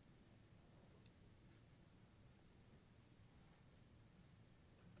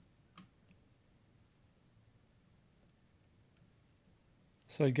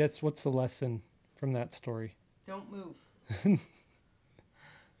 So I guess what's the lesson from that story? Don't move.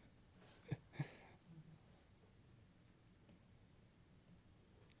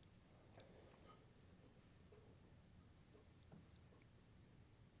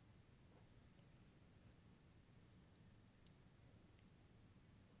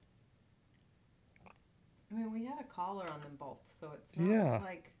 I mean, we had a collar on them both, so it's not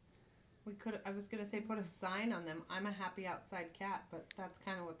like we could. I was gonna say put a sign on them. I'm a happy outside cat, but that's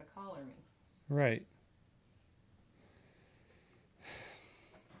kind of what the collar means. Right.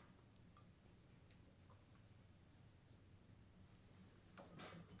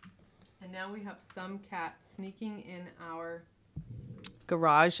 And now we have some cat sneaking in our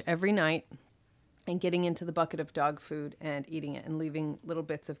garage every night and getting into the bucket of dog food and eating it and leaving little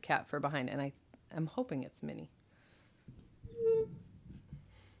bits of cat fur behind. And I'm hoping it's Minnie.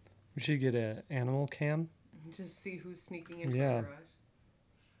 We should get an animal cam. Just see who's sneaking into the garage.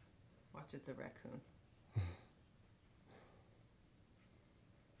 Watch, it's a raccoon.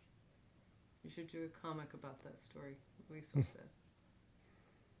 You should do a comic about that story, Liesl says.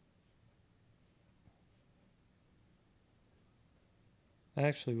 That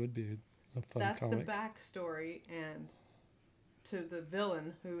actually would be a fun That's comic. the backstory and to the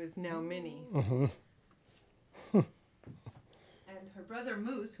villain who is now Minnie. And her brother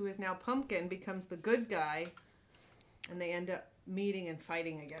Moose, who is now Pumpkin, becomes the good guy, and they end up meeting and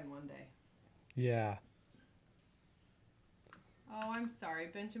fighting again one day. Yeah. Oh, I'm sorry.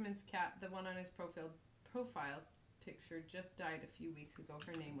 Benjamin's cat, the one on his profile picture, just died a few weeks ago.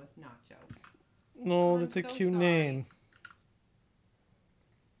 Her name was Nacho. No, that's a cute name.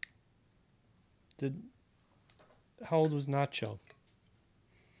 How old was Nacho?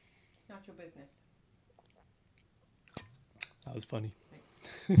 It's not your business. That was funny.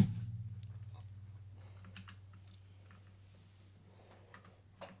 I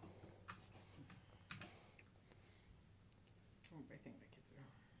think the kids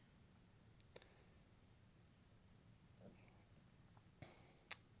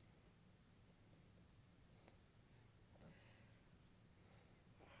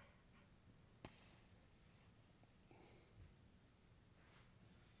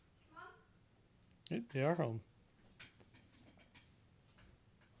are. They are home.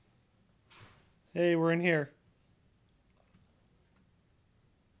 Hey, we're in here.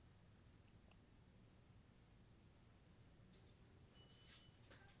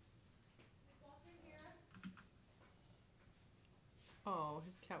 Oh,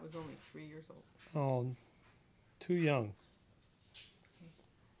 his cat was only 3 years old. Oh, too young.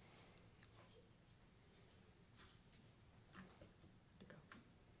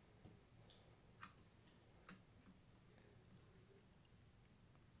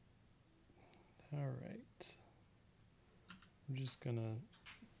 All right. I'm just gonna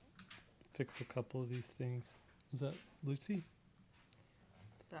fix a couple of these things. Is that Lucy?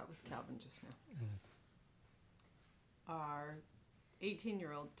 That was Calvin just now. Our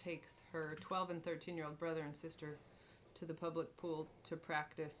 18-year-old takes her 12 and 13-year-old brother and sister to the public pool to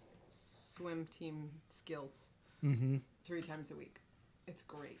practice swim team skills 3 times a week. It's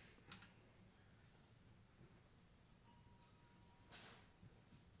great.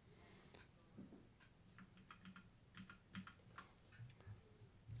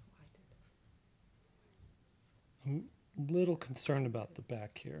 I'm a little concerned about the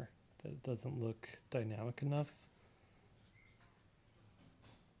back here. That it doesn't look dynamic enough.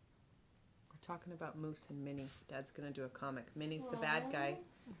 We're talking about Moose and Minnie. Dad's going to do a comic. Minnie's the bad guy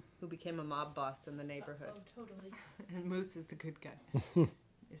who became a mob boss in the neighborhood. Oh, totally. And Moose is the good guy.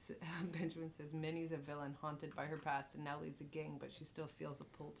 Benjamin says Minnie's a villain haunted by her past and now leads a gang, but she still feels a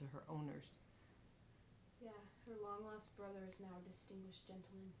pull to her owners. Yeah, her long-lost brother is now a distinguished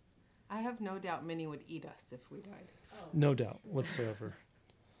gentleman. I have no doubt Minnie would eat us if we died. No doubt whatsoever.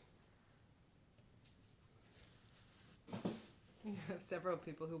 You have several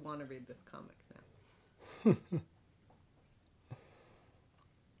people who want to read this comic now.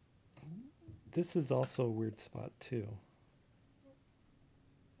 This is also a weird spot too.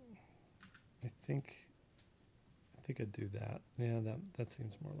 I think I'd do that. Yeah, that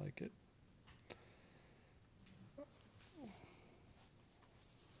seems more like it.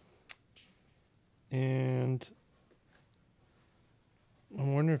 And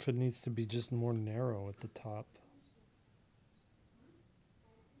I'm wondering if it needs to be just more narrow at the top.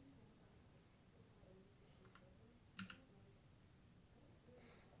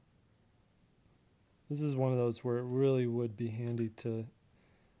 This is one of those where it really would be handy to...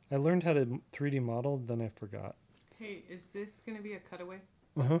 I learned how to 3D model, then I forgot. Hey, is this going to be a cutaway?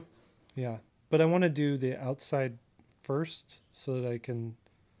 Uh-huh. Yeah. But I want to do the outside first so that I can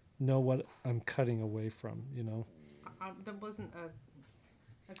know what I'm cutting away from, you know? That wasn't a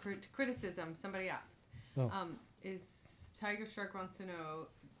criticism. Somebody asked. Oh. Is Tiger Shark wants to know,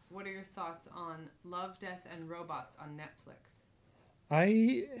 what are your thoughts on Love, Death, and Robots on Netflix?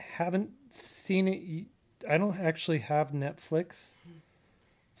 I haven't seen it. I don't actually have Netflix.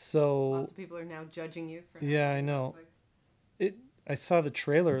 So Lots of people are now judging you for yeah, I know. Netflix. I saw the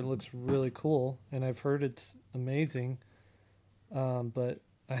trailer. It looks really cool, and I've heard it's amazing. But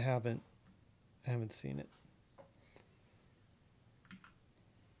I haven't seen it.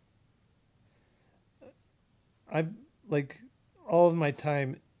 I've like all of my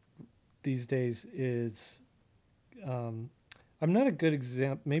time these days is I'm not a good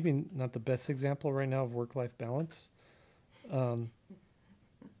example, maybe not the best example right now of work-life balance.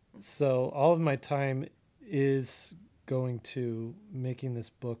 So all of my time is going to making this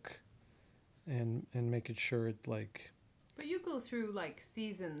book and making sure it like... But you go through like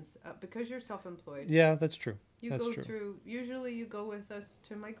seasons because you're self-employed. Yeah, that's true. That's true. Usually you go with us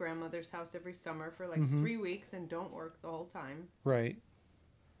to my grandmother's house every summer for like 3 weeks and don't work the whole time. Right.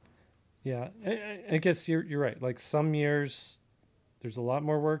 Yeah, I guess you're right. Like some years there's a lot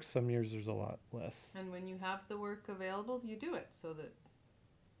more work, some years there's a lot less. And when you have the work available, you do it so that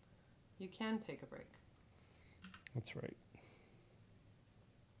you can take a break. That's right.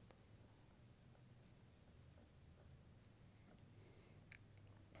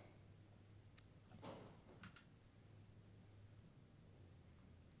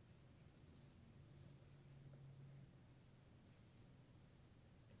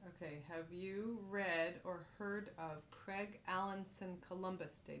 Okay, have you read or heard of Craig Allenson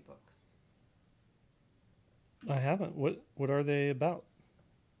Columbus Day books? I haven't. What are they about?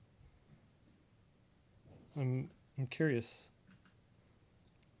 I'm curious.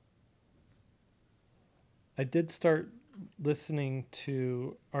 I did start listening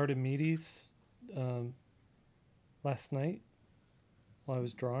to Archimedes last night while I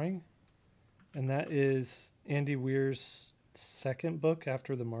was drawing, and that is Andy Weir's second book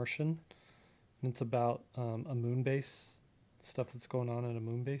after The Martian, and it's about a moon base, stuff that's going on at a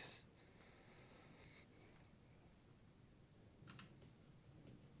moon base.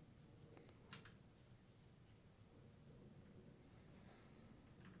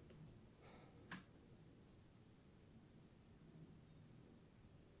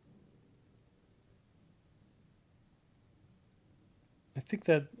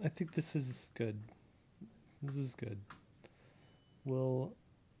 I think this is good. This is good. We'll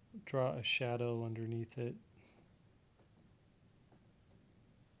draw a shadow underneath it.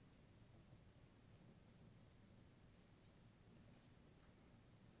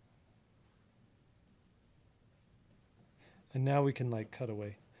 And now we can like cut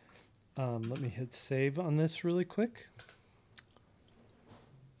away. Let me hit save on this really quick.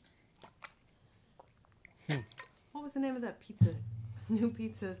 What was the name of that new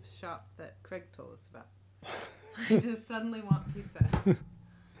pizza shop that Craig told us about? I just suddenly want pizza.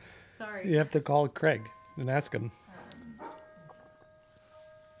 Sorry. You have to call Craig and ask him.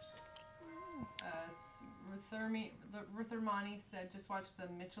 Ruthermani said, just watched the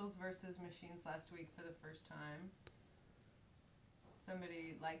Mitchells versus Machines last week for the first time.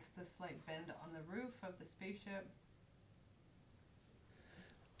 Somebody likes the slight bend on the roof of the spaceship.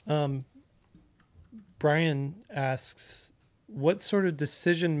 Brian asks, what sort of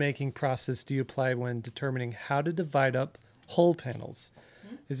decision-making process do you apply when determining how to divide up hull panels?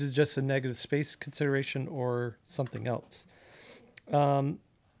 Is it just a negative space consideration or something else?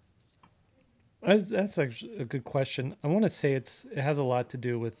 That's actually a good question. I want to say it has a lot to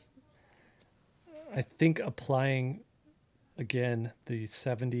do with, I think, applying, again, the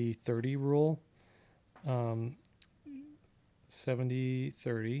 70-30 rule.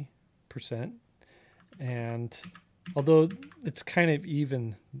 70-30. And although it's kind of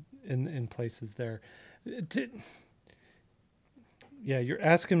even in places there, yeah, you're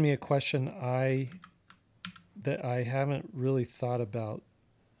asking me a question that I haven't really thought about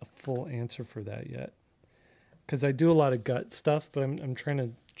a full answer for that yet. Because I do a lot of gut stuff, but I'm trying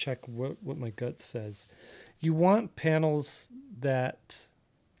to check what my gut says. You want panels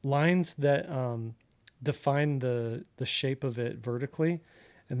lines that define the shape of it vertically,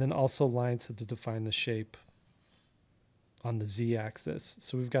 and then also lines that define the shape on the z-axis.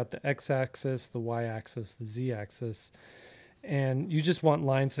 So we've got the x-axis, the y-axis, the z-axis, and you just want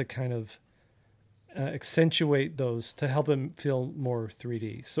lines that kind of accentuate those to help them feel more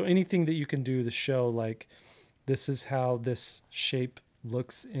 3D. So anything that you can do to show, like, this is how this shape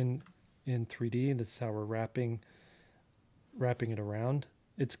looks in 3D, and this is how we're wrapping it around.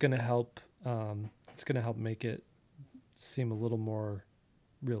 It's going to help. It's going to help make it seem a little more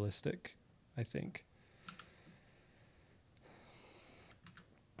realistic, I think.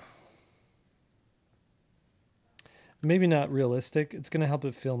 Maybe not realistic. It's going to help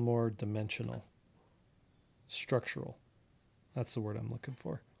it feel more dimensional, structural. That's the word I'm looking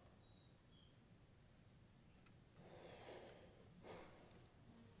for.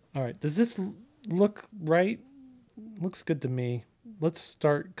 All right. Does this look right? Looks good to me. Let's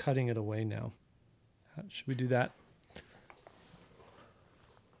start cutting it away now. Should we do that?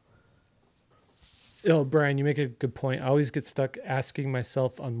 Oh, Brian, you make a good point. I always get stuck asking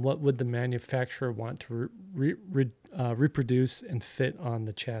myself on what would the manufacturer want to reproduce and fit on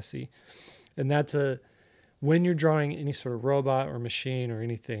the chassis. And that's when you're drawing any sort of robot or machine or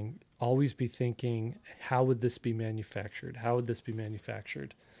anything, always be thinking, how would this be manufactured? How would this be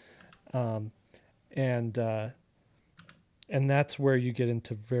manufactured? And that's where you get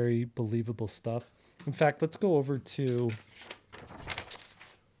into very believable stuff. In fact, let's go over to,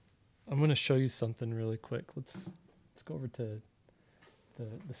 I'm going to show you something really quick. Let's go over to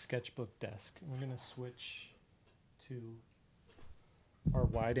the sketchbook desk. We're going to switch to our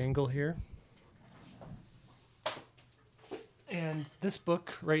wide angle here. And this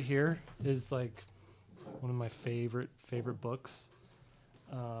book right here is like one of my favorite books.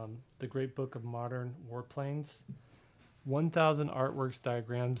 The Great Book of Modern Warplanes. 1,000 artworks,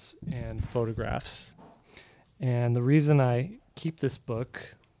 diagrams, and photographs. And the reason I keep this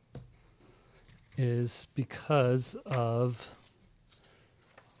book is because of,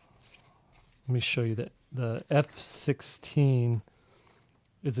 let me show you that the F-16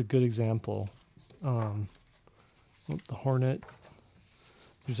 is a good example. The Hornet,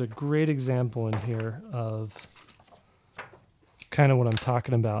 there's a great example in here of kind of what I'm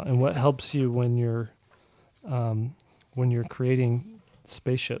talking about and what helps you when you're creating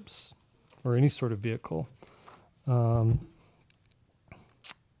spaceships or any sort of vehicle. Let's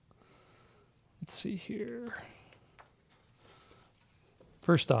see here.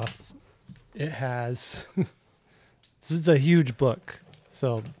 First off, it has, this is a huge book,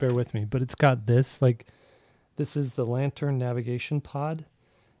 so bear with me, but it's got this, like, this is the Lantern navigation pod,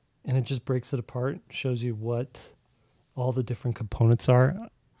 and it just breaks it apart, shows you what all the different components are.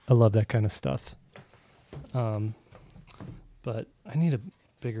 I love that kind of stuff. But I need a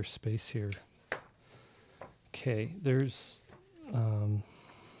bigger space here. Okay, there's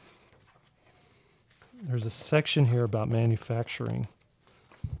a section here about manufacturing,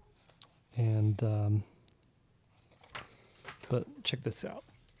 and but check this out.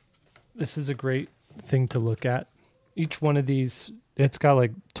 This is a great thing to look at. Each one of these, it's got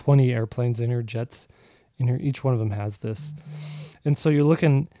like 20 airplanes in here, jets in here. Each one of them has this, and so you're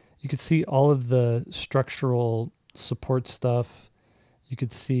looking. You could see all of the structural support stuff. You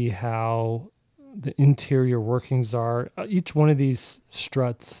could see how the interior workings are. Each one of these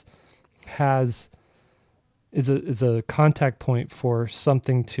struts is a contact point for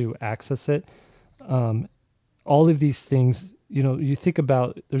something to access it. All of these things, you know, you think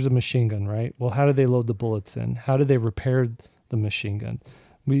about, there's a machine gun, right? Well, how do they load the bullets in? How do they repair the machine gun?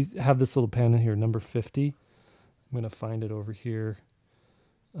 We have this little panel here, number 50. I'm going to find it over here.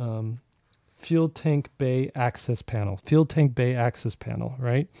 Fuel tank bay access panel. Fuel tank bay access panel,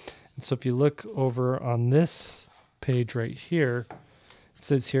 right? And so if you look over on this page right here, it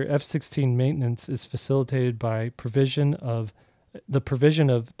says here F-16 maintenance is facilitated by provision of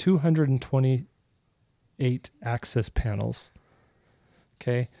 228 access panels.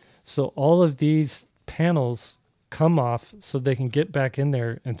 Okay, so all of these panels come off so they can get back in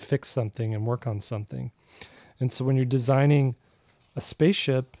there and fix something and work on something. And so when you're designing a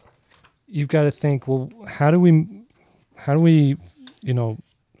spaceship, you've got to think, well, how do we, you know,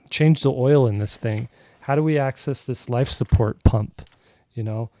 change the oil in this thing? How do we access this life support pump? You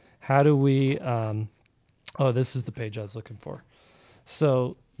know, how do we, oh, this is the page I was looking for.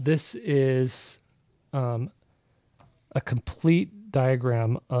 So this is a complete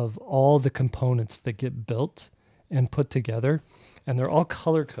diagram of all the components that get built and put together, and they're all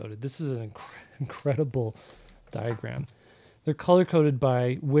color coded. This is an incredible diagram. They're color coded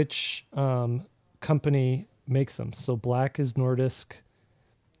by which company makes them. So black is Nordisk,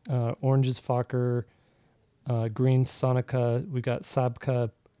 orange is Fokker, green Sonica. We got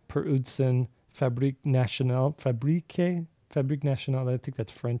Sabka, Per Udsen, Fabrique Nationale. I think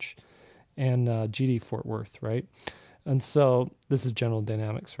that's French, and GD Fort Worth, right? And so this is General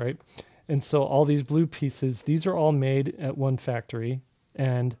Dynamics, right? And so all these blue pieces, these are all made at one factory.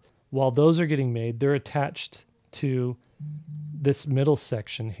 And while those are getting made, they're attached to this middle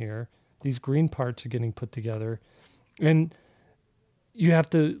section here. These green parts are getting put together. And you have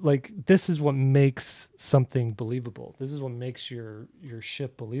to, like, this is what makes something believable. This is what makes your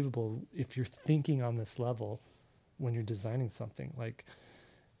ship believable if you're thinking on this level when you're designing something. Like,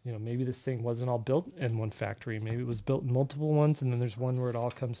 you know, maybe this thing wasn't all built in one factory. Maybe it was built in multiple ones, and then there's one where it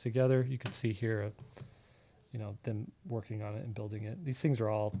all comes together. You can see here, you know, them working on it and building it. These things are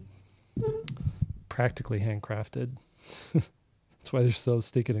all practically handcrafted. That's why they're so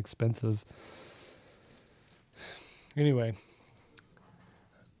stinking expensive. Anyway,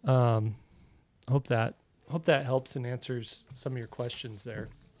 hope that helps and answers some of your questions there.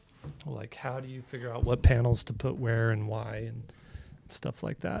 Like, how do you figure out what panels to put where and why and stuff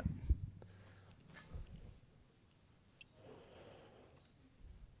like that.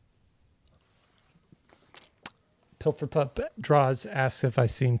 Pilferpup Draws asks if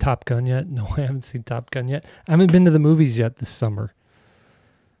I've seen Top Gun yet. No, I haven't seen Top Gun yet. I haven't been to the movies yet this summer.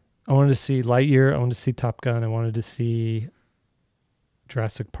 I wanted to see Lightyear. I wanted to see Top Gun. I wanted to see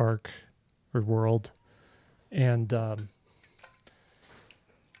Jurassic Park or World. And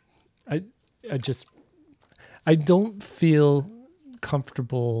I don't feel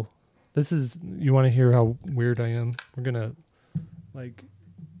comfortable. This is, you want to hear how weird I am? We're going to, like,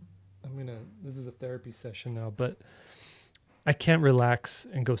 this is a therapy session now, but I can't relax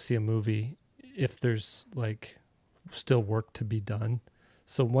and go see a movie if there's, like, still work to be done.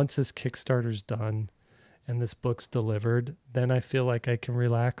 So once this Kickstarter's done and this book's delivered, then I feel like I can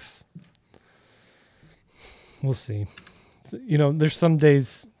relax. We'll see. You know, there's some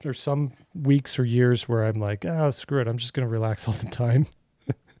days or some weeks or years where I'm like, oh, screw it, I'm just going to relax all the time.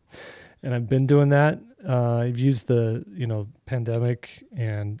 And I've been doing that. I've used the, you know, pandemic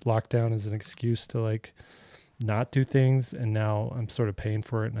and lockdown as an excuse to, like, not do things. And now I'm sort of paying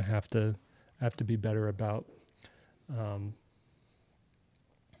for it, and I have to be better about,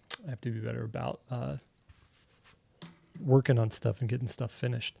 working on stuff and getting stuff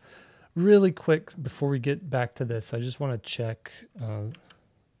finished. Really quick, before we get back to this, I just want to check, let's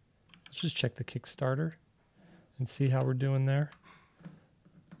just check the Kickstarter and see how we're doing there.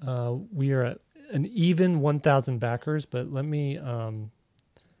 We are at an even 1,000 backers, but let me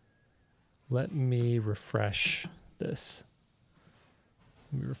refresh this.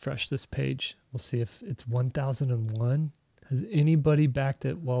 Let me refresh this page. We'll see if it's 1,001. Has anybody backed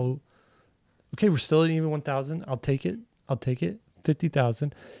it? Well, okay, we're still at even 1,000. I'll take it.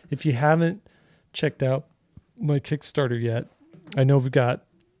 50,000. If you haven't checked out my Kickstarter yet, I know we've got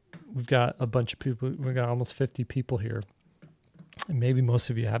a bunch of people. We've got almost 50 people here, and maybe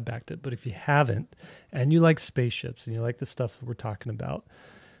most of you have backed it. But if you haven't, and you like spaceships and you like the stuff that we're talking about,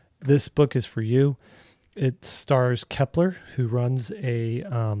 this book is for you. It stars Kepler, who runs a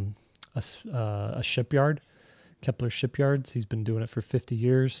shipyard, Kepler Shipyards. He's been doing it for 50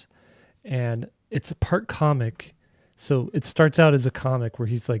 years, and it's a part comic. So it starts out as a comic where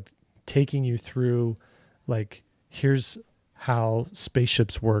he's, like, taking you through, like, here's how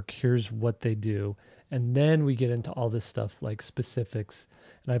spaceships work, here's what they do. And then we get into all this stuff, like specifics.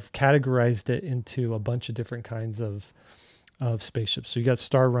 And I've categorized it into a bunch of different kinds of spaceships. So you got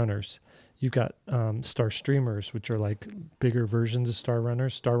Star Runners, you've got Star Streamers, which are like bigger versions of Star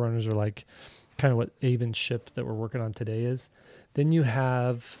Runners. Star Runners are like kind of what Avon's ship that we're working on today is. Then you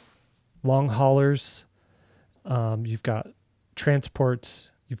have long haulers. You've got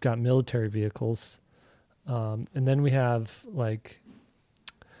transports, you've got military vehicles. And then we have, like,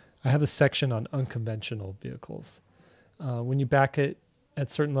 I have a section on unconventional vehicles. When you back it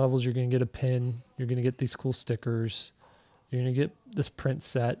at certain levels, you're going to get a pin. You're going to get these cool stickers. You're going to get this print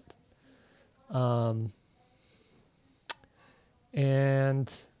set. And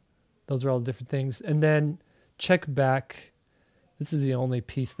those are all different things. And then check back. This is the only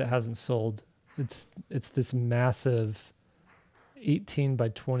piece that hasn't sold. It's this massive 18 by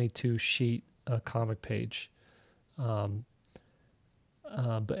 22 sheet comic page.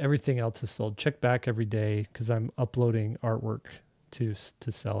 But everything else is sold. Check back every day because I'm uploading artwork to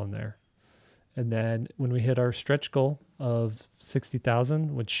sell in there. And then when we hit our stretch goal of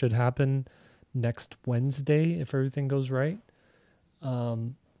 60,000, which should happen next Wednesday if everything goes right.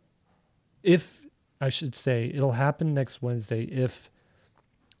 If I should say it'll happen next Wednesday if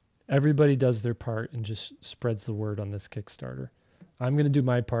everybody does their part and just spreads the word on this Kickstarter. I'm going to do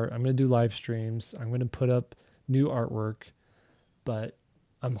my part. I'm going to do live streams. I'm going to put up new artwork, but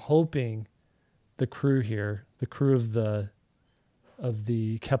I'm hoping the crew here, the crew of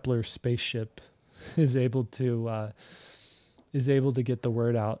the Kepler spaceship is able to get the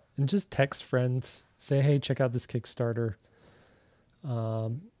word out and just text friends, say, hey, check out this Kickstarter.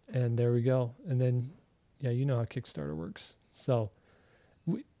 And there we go. And then, yeah, you know how Kickstarter works. So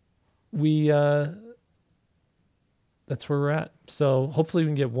we that's where we're at. So hopefully we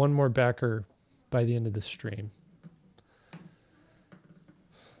can get one more backer by the end of the stream.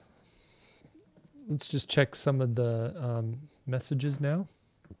 Let's just check some of the messages now.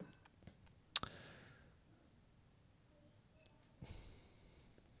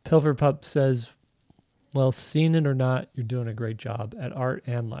 Pilfer Pup says, well, seen it or not, you're doing a great job at art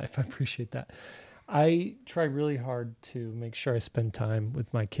and life. I appreciate that. I try really hard to make sure I spend time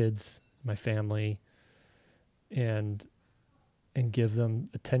with my kids, my family, and give them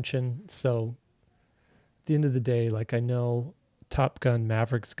attention. So at the end of the day, like I know Top Gun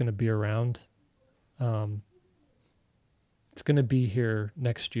Maverick's going to be around. It's going to be here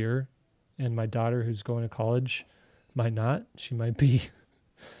next year. And my daughter who's going to college might not. She might be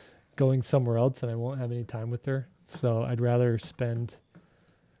going somewhere else and I won't have any time with her. So I'd rather spend,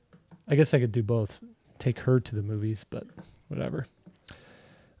 I guess I could do both. Take her to the movies, but whatever.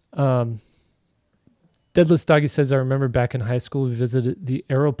 Deadless Doggy says, I remember back in high school, we visited the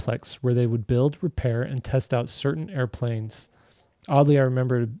Aeroplex where they would build, repair, and test out certain airplanes. Oddly, I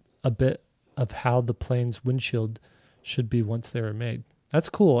remembered a bit of how the plane's windshield should be once they were made. That's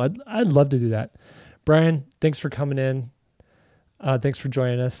cool. I'd love to do that. Brian, thanks for coming in. Thanks for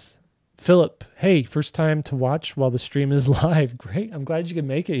joining us. Philip, hey, first time to watch while the stream is live. Great. I'm glad you could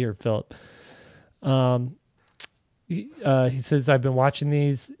make it here, Philip. He says, I've been watching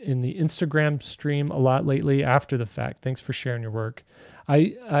these in the Instagram stream a lot lately after the fact. Thanks for sharing your work.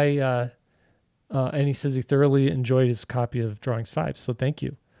 And he says he thoroughly enjoyed his copy of Drawings 5. So thank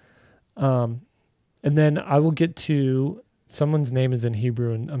you. And then I will get to someone's name is in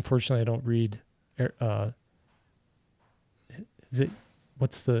Hebrew, and unfortunately I don't read. Is it?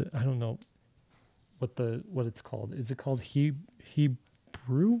 What's the? I don't know. What it's called? Is it called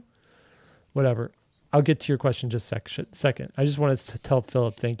Hebrew? Whatever. I'll get to your question just second. I just wanted to tell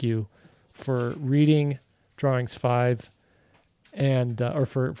Philip thank you for reading Drawings 5 and or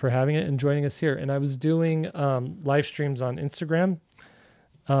for having it and joining us here. And I was doing live streams on Instagram,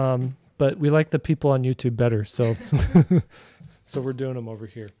 but we like the people on YouTube better, so so we're doing them over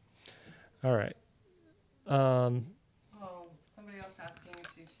here. All right. Somebody else asking if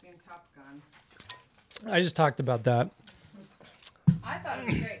you've seen Top Gun. I just talked about that. I thought it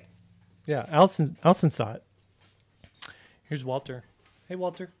was great. Yeah, Allison saw it. Here's Walter. Hey,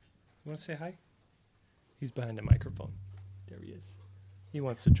 Walter. You want to say hi? He's behind the microphone. There he is. He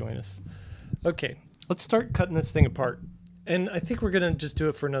wants to join us. Okay, let's start cutting this thing apart. And I think we're going to just do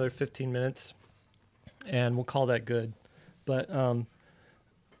it for another 15 minutes, and we'll call that good. But we're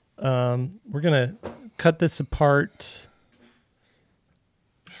going to cut this apart.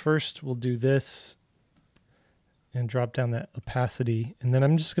 First, we'll do this and drop down that opacity. And then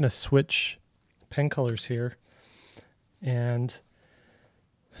I'm just going to switch pen colors here. And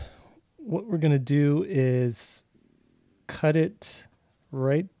what we're going to do is cut it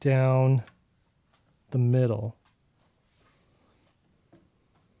right down the middle.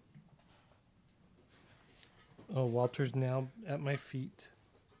 Oh, Walter's now at my feet.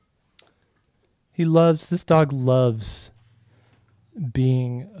 This dog loves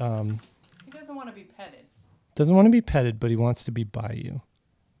being... he doesn't want to be petted. Doesn't want to be petted, but he wants to be by you.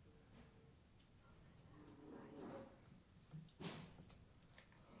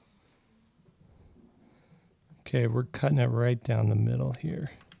 Okay, we're cutting it right down the middle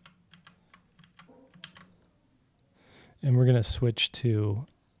here. And we're going to switch to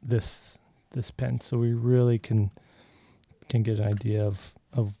this pen so we really can get an idea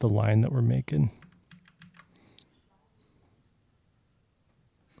of the line that we're making.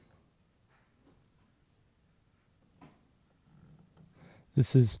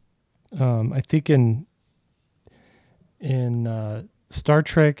 This is, I think in Star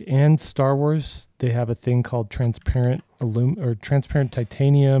Trek and Star Wars, they have a thing called transparent transparent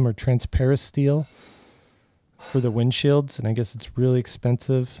titanium or transparent steel. for the windshields, and I guess it's really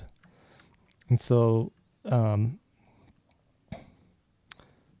expensive. And so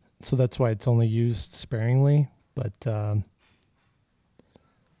so that's why it's only used sparingly, but I'm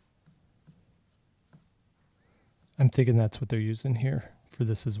thinking that's what they're using here for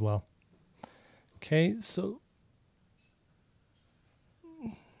this as well. Okay, so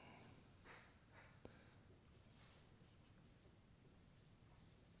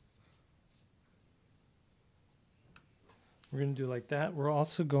we're going to do like that. We're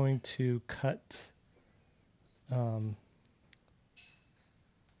also going to cut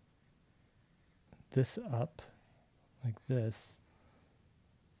this up like this.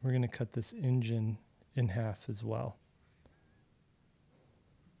 We're going to cut this engine in half as well.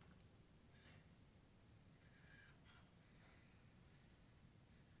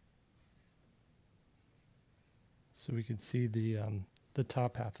 So we can see the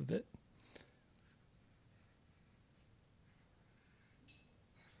top half of it.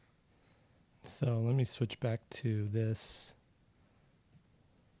 So let me switch back to this.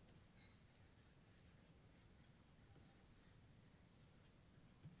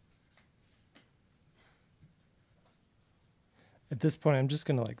 At this point, I'm just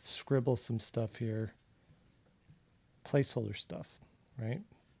going to like scribble some stuff here. Placeholder stuff, right?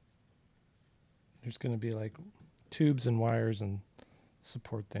 There's going to be like tubes and wires and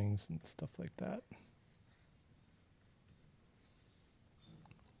support things and stuff like that.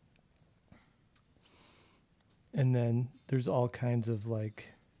 And then there's all kinds of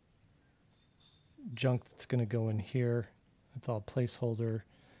like junk that's going to go in here. It's all placeholder.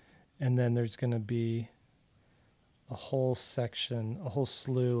 And then there's going to be a whole section, a whole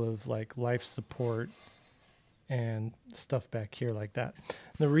slew of like life support and stuff back here like that.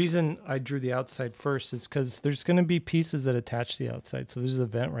 The reason I drew the outside first is because there's going to be pieces that attach the outside. So there's a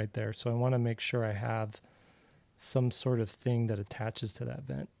vent right there. So I want to make sure I have some sort of thing that attaches to that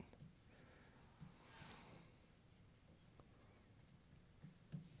vent.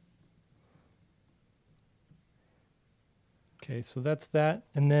 Okay, so that's that.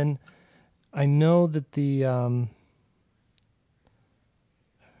 And then I know that the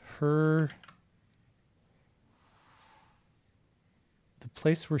the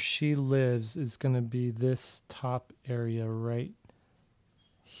place where she lives is going to be this top area right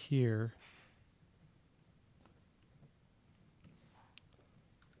here.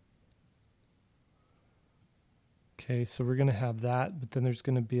 Okay, so we're going to have that, but then there's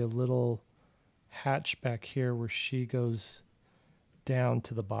going to be a little hatch back here where she goes down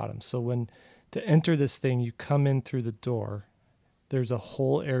to the bottom. So to enter this thing, you come in through the door. There's a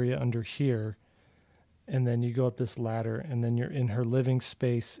whole area under here, and then you go up this ladder, and then you're in her living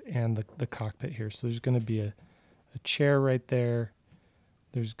space and the cockpit here. So there's going to be a chair right there.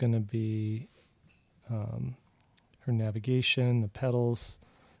 There's going to be her navigation, the pedals,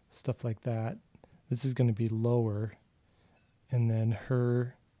 stuff like that. This is going to be lower, and then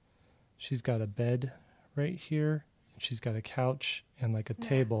she's got a bed right here. She's got a couch and like Snacks. A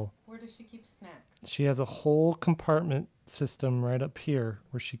table. Where does she keep snacks? She has a whole compartment system right up here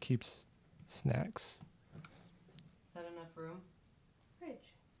where she keeps snacks. Is that enough room?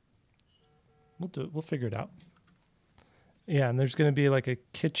 Fridge. We'll do it. We'll figure it out. Yeah, and there's going to be like a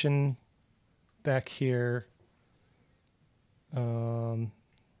kitchen back here.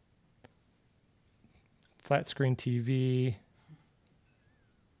 Flat screen TV.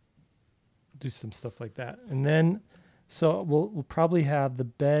 Do some stuff like that. And then, so we'll probably have the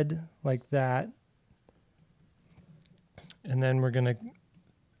bed like that. And then we're going to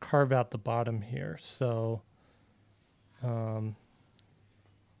carve out the bottom here. So, Benjamin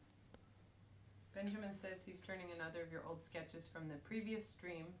says he's turning another of your old sketches from the previous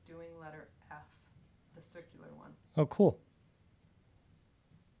stream, doing letter F, the circular one. Oh, cool.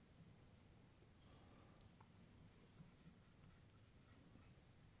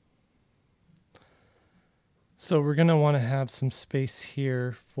 So we're going to want to have some space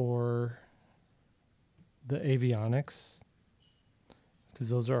here for the avionics, because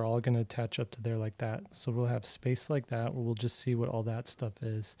those are all going to attach up to there like that. So we'll have space like that where we'll just see what all that stuff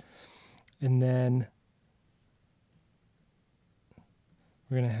is. And then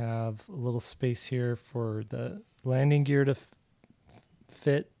we're going to have a little space here for the landing gear to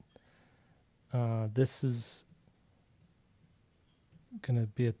fit. This is going to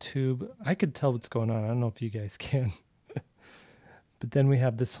be a tube. I could tell what's going on. I don't know if you guys can. But then we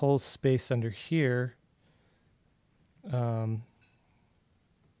have this whole space under here.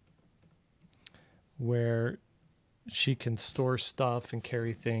 Where she can store stuff and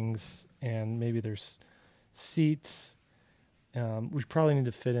carry things, and maybe there's seats. We probably need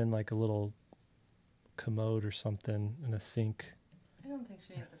to fit in like a little commode or something and a sink. I don't think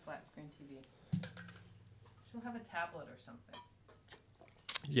she needs a flat screen TV. She'll have a tablet or something.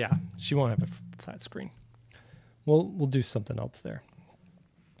 Yeah, she won't have a flat screen. We'll do something else there.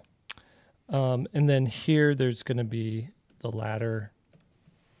 And then here there's going to be the ladder.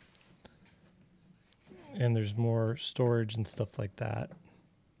 And there's more storage and stuff like that.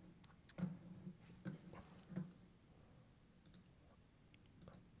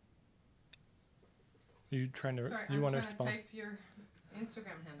 Are you trying to? Sorry, you want to trying respond? to type your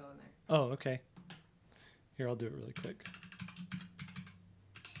Instagram handle in there. Oh, okay. Here, I'll do it really quick.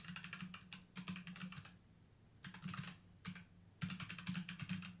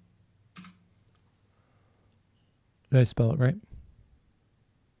 Did I spell it right?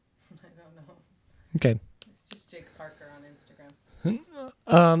 I don't know. Okay. It's just Jake Parker on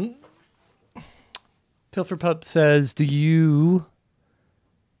Instagram. Pilferpup says, do you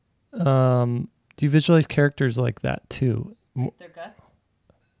visualize characters like that too? Like their guts?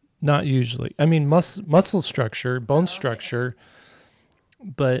 Not usually. I mean, muscle structure, bone structure,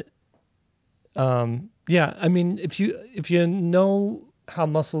 but yeah. I mean, if you know how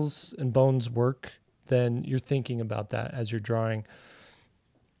muscles and bones work, then you're thinking about that as you're drawing.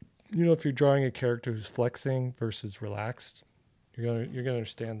 You know, if you're drawing a character who's flexing versus relaxed, you're gonna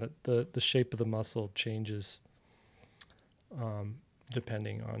understand that the shape of the muscle changes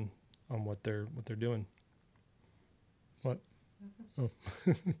depending on what they're doing. What? Oh.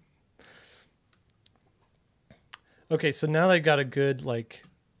 Okay, so now that I got a good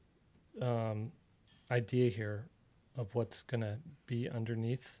idea here of what's gonna be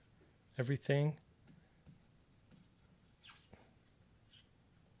underneath everything.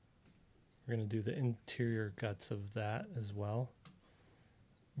 We're going to do the interior guts of that as well.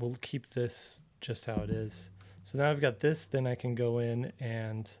 We'll keep this just how it is. So now I've got this, then I can go in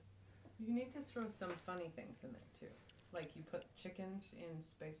and... You need to throw some funny things in there too. Like you put chickens in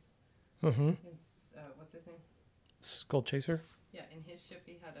space. Mm-hmm. What's his name? Skull Chaser? Yeah, in his ship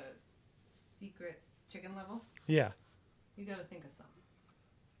he had a secret chicken level. Yeah. You got to think of something.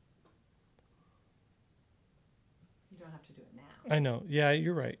 You don't have to do it now. I know. Yeah,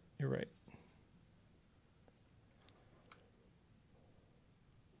 you're right. You're right.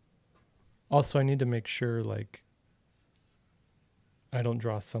 Also, I need to make sure, I don't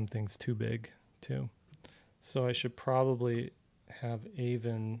draw some things too big, too. So I should probably have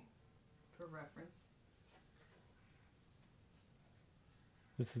Avon. For reference.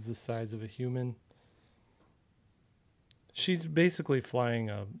 This is the size of a human. She's basically flying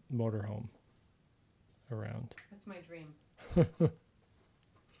a motorhome around. That's my dream.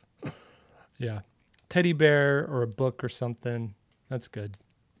 Yeah. Teddy bear or a book or something. That's good.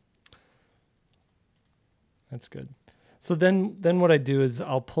 That's good. So then what I do is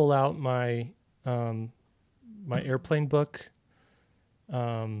I'll pull out my my airplane book.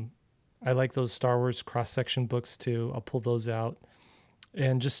 I like those Star Wars cross-section books too. I'll pull those out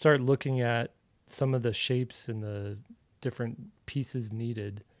and just start looking at some of the shapes and the different pieces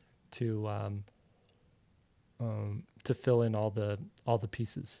needed to fill in all the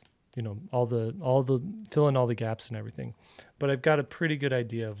pieces. You know, fill in all the gaps and everything. But I've got a pretty good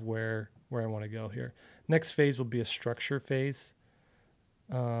idea of where I want to go here. Next phase will be a structure phase.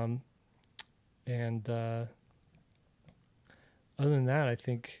 And other than that, I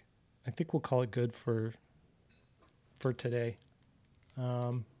think we'll call it good for today.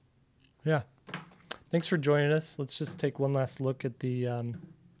 Yeah. Thanks for joining us. Let's just take one last look at the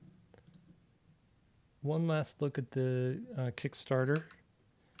Kickstarter.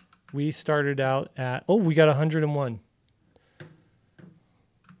 We started out at we got 101.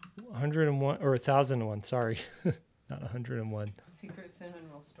 101 or 1,001, sorry. Not 101. Secret Cinnamon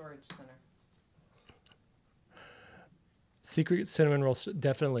Roll Storage Center. Secret cinnamon rolls,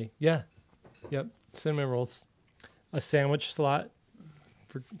 definitely. Yeah. Yep. Cinnamon rolls. A sandwich slot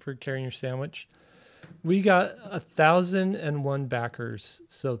for carrying your sandwich. We got 1,001 backers.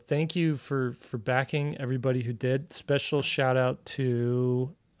 So thank you for backing everybody who did. Special shout out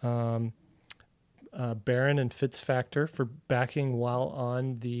to Baron and Fitzfactor for backing while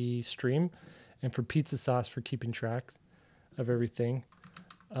on the stream, and for Pizza Sauce for keeping track of everything.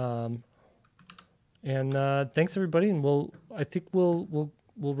 And thanks everybody, and I think we'll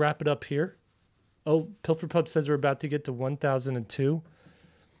wrap it up here. Oh, Pilferpup says we're about to get to 1,002.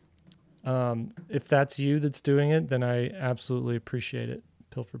 If that's you that's doing it, then I absolutely appreciate it,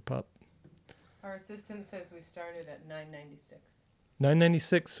 Pilferpup. Our assistant says we started at 996.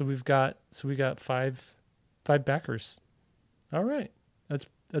 996. So we got five backers. All right, that's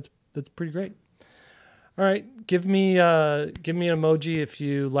pretty great. All right, give me an emoji if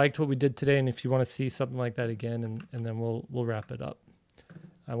you liked what we did today, and if you want to see something like that again, and then we'll wrap it up.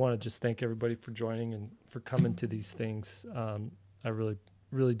 I want to just thank everybody for joining and for coming to these things. I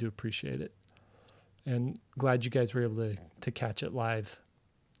really do appreciate it, and glad you guys were able to catch it live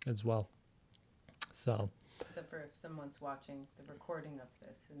as well. So, except for if someone's watching the recording of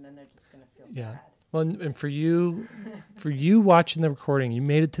this, and then they're just gonna feel yeah. bad. Well, and for you watching the recording, you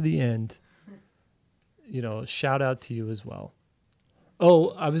made it to the end. Shout out to you as well.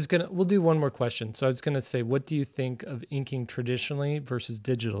 Oh, we'll do one more question. So I was gonna say, what do you think of inking traditionally versus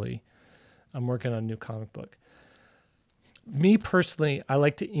digitally? I'm working on a new comic book. Me personally, I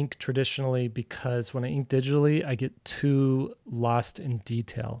like to ink traditionally because when I ink digitally, I get too lost in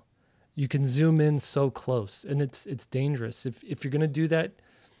detail. You can zoom in so close, and it's dangerous. If you're gonna do that,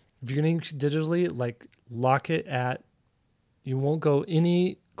 if you're gonna ink digitally, like lock it at, you won't go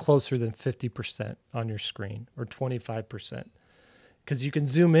any closer than 50% on your screen or 25%, because you can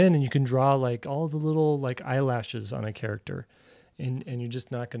zoom in and you can draw like all the little like eyelashes on a character, and you're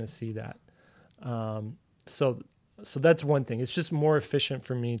just not going to see that. So that's one thing. It's just more efficient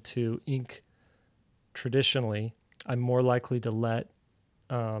for me to ink traditionally. I'm more likely to let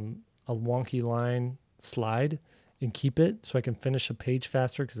a wonky line slide and keep it so I can finish a page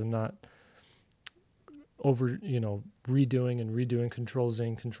faster, because I'm not over, redoing Control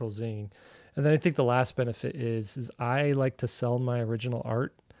Z, Control Z. And then I think the last benefit is I like to sell my original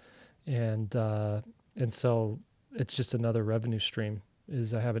art, and so it's just another revenue stream.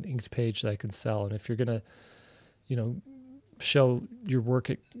 Is I have an inked page that I can sell, and if you're gonna, show your work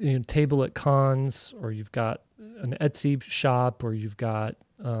at table at cons, or you've got an Etsy shop, or you've got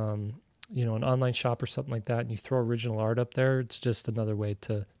an online shop or something like that, and you throw original art up there, it's just another way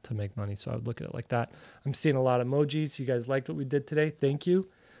to make money. So I would look at it like that. I'm seeing a lot of emojis. You guys liked what we did today. Thank you.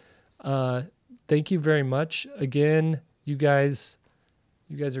 Thank you very much. Again, you guys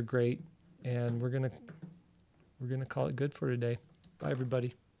are great, and we're gonna call it good for today. Bye,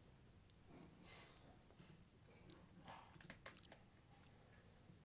 everybody.